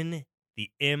in the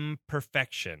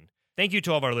imperfection. Thank you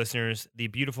to all of our listeners, the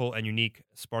beautiful and unique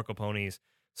Sparkle Ponies.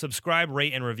 Subscribe,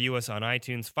 rate, and review us on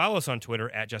iTunes. Follow us on Twitter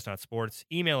at JustNotSports.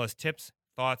 Email us tips,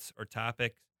 thoughts, or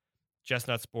topics,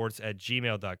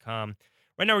 justnotsports@gmail.com.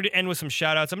 Right now, we're going to end with some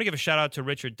shout-outs. I'm going to give a shout-out to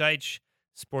Richard Deitch,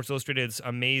 Sports Illustrated's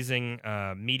amazing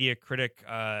media critic.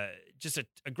 Just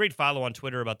a great follow on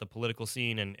Twitter about the political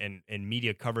scene and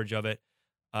media coverage of it.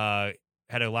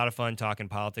 Had a lot of fun talking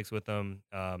politics with them.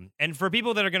 And for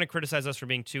people that are going to criticize us for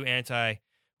being too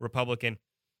anti-Republican,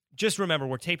 just remember,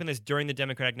 we're taping this during the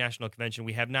Democratic National Convention.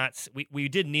 We have not, we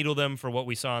did needle them for what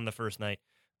we saw on the first night,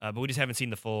 but we just haven't seen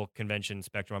the full convention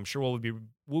spectrum. I'm sure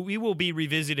we will be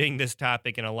revisiting this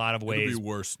topic in a lot of ways. It'll be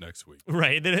worse next week.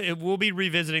 Right. We'll be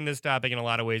revisiting this topic in a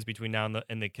lot of ways between now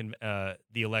and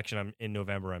the election in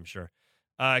November, I'm sure.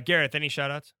 Gareth, any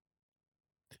shout-outs?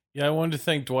 Yeah, I wanted to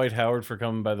thank Dwight Howard for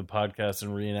coming by the podcast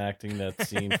and reenacting that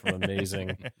scene from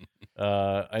Amazing.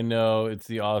 I know it's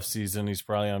the off season; he's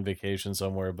probably on vacation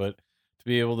somewhere, but to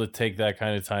be able to take that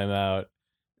kind of time out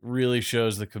really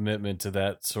shows the commitment to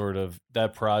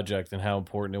that project and how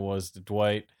important it was to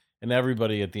Dwight and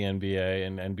everybody at the NBA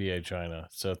and NBA China.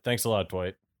 So thanks a lot,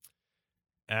 Dwight.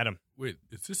 Adam. Wait,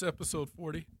 is this episode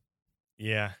 40?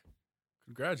 Yeah.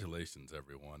 Congratulations,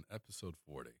 everyone. Episode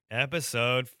 40.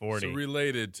 Episode 40. So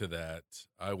related to that,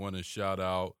 I want to shout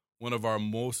out one of our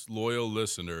most loyal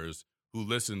listeners who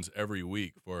listens every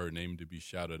week for her name to be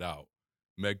shouted out,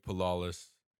 Meg Palalis.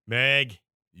 Meg.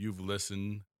 You've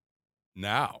listened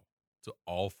now to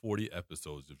all 40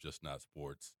 episodes of Just Not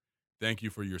Sports. Thank you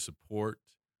for your support.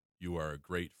 You are a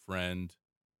great friend,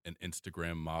 an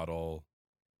Instagram model,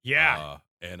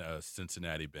 and a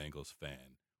Cincinnati Bengals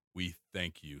fan. We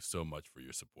thank you so much for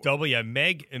your support.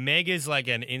 Meg is like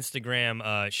an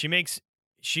Instagram.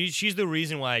 She's the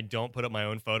reason why I don't put up my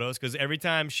own photos, because every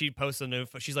time she posts a new,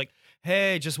 she's like,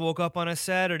 "Hey, just woke up on a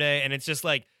Saturday," and it's just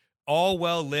like all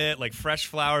well lit, like fresh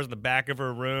flowers in the back of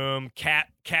her room,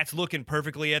 cat's looking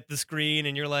perfectly at the screen,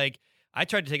 and you're like, I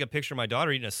tried to take a picture of my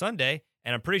daughter eating a sundae,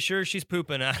 and I'm pretty sure she's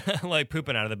pooping out of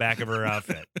the back of her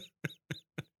outfit.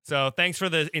 So thanks for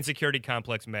the insecurity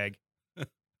complex, Meg.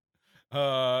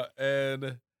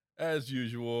 And as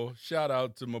usual, shout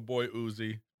out to my boy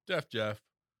Uzi, Def Jeff,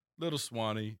 Little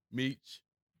Swanee, Meech,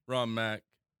 Ron Mack,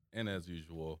 and as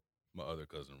usual, my other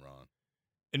cousin Ron.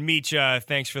 And Meech,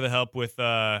 thanks for the help with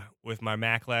my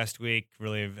Mac last week.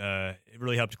 Really, it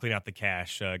really helped to clean out the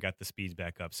cache. Got the speeds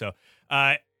back up. So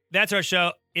that's our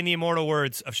show. In the immortal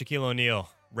words of Shaquille O'Neal,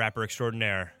 rapper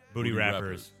extraordinaire, booty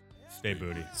rappers, stay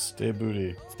booty. Stay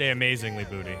booty. Stay amazingly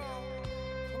booty.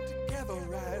 Come together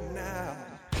right now.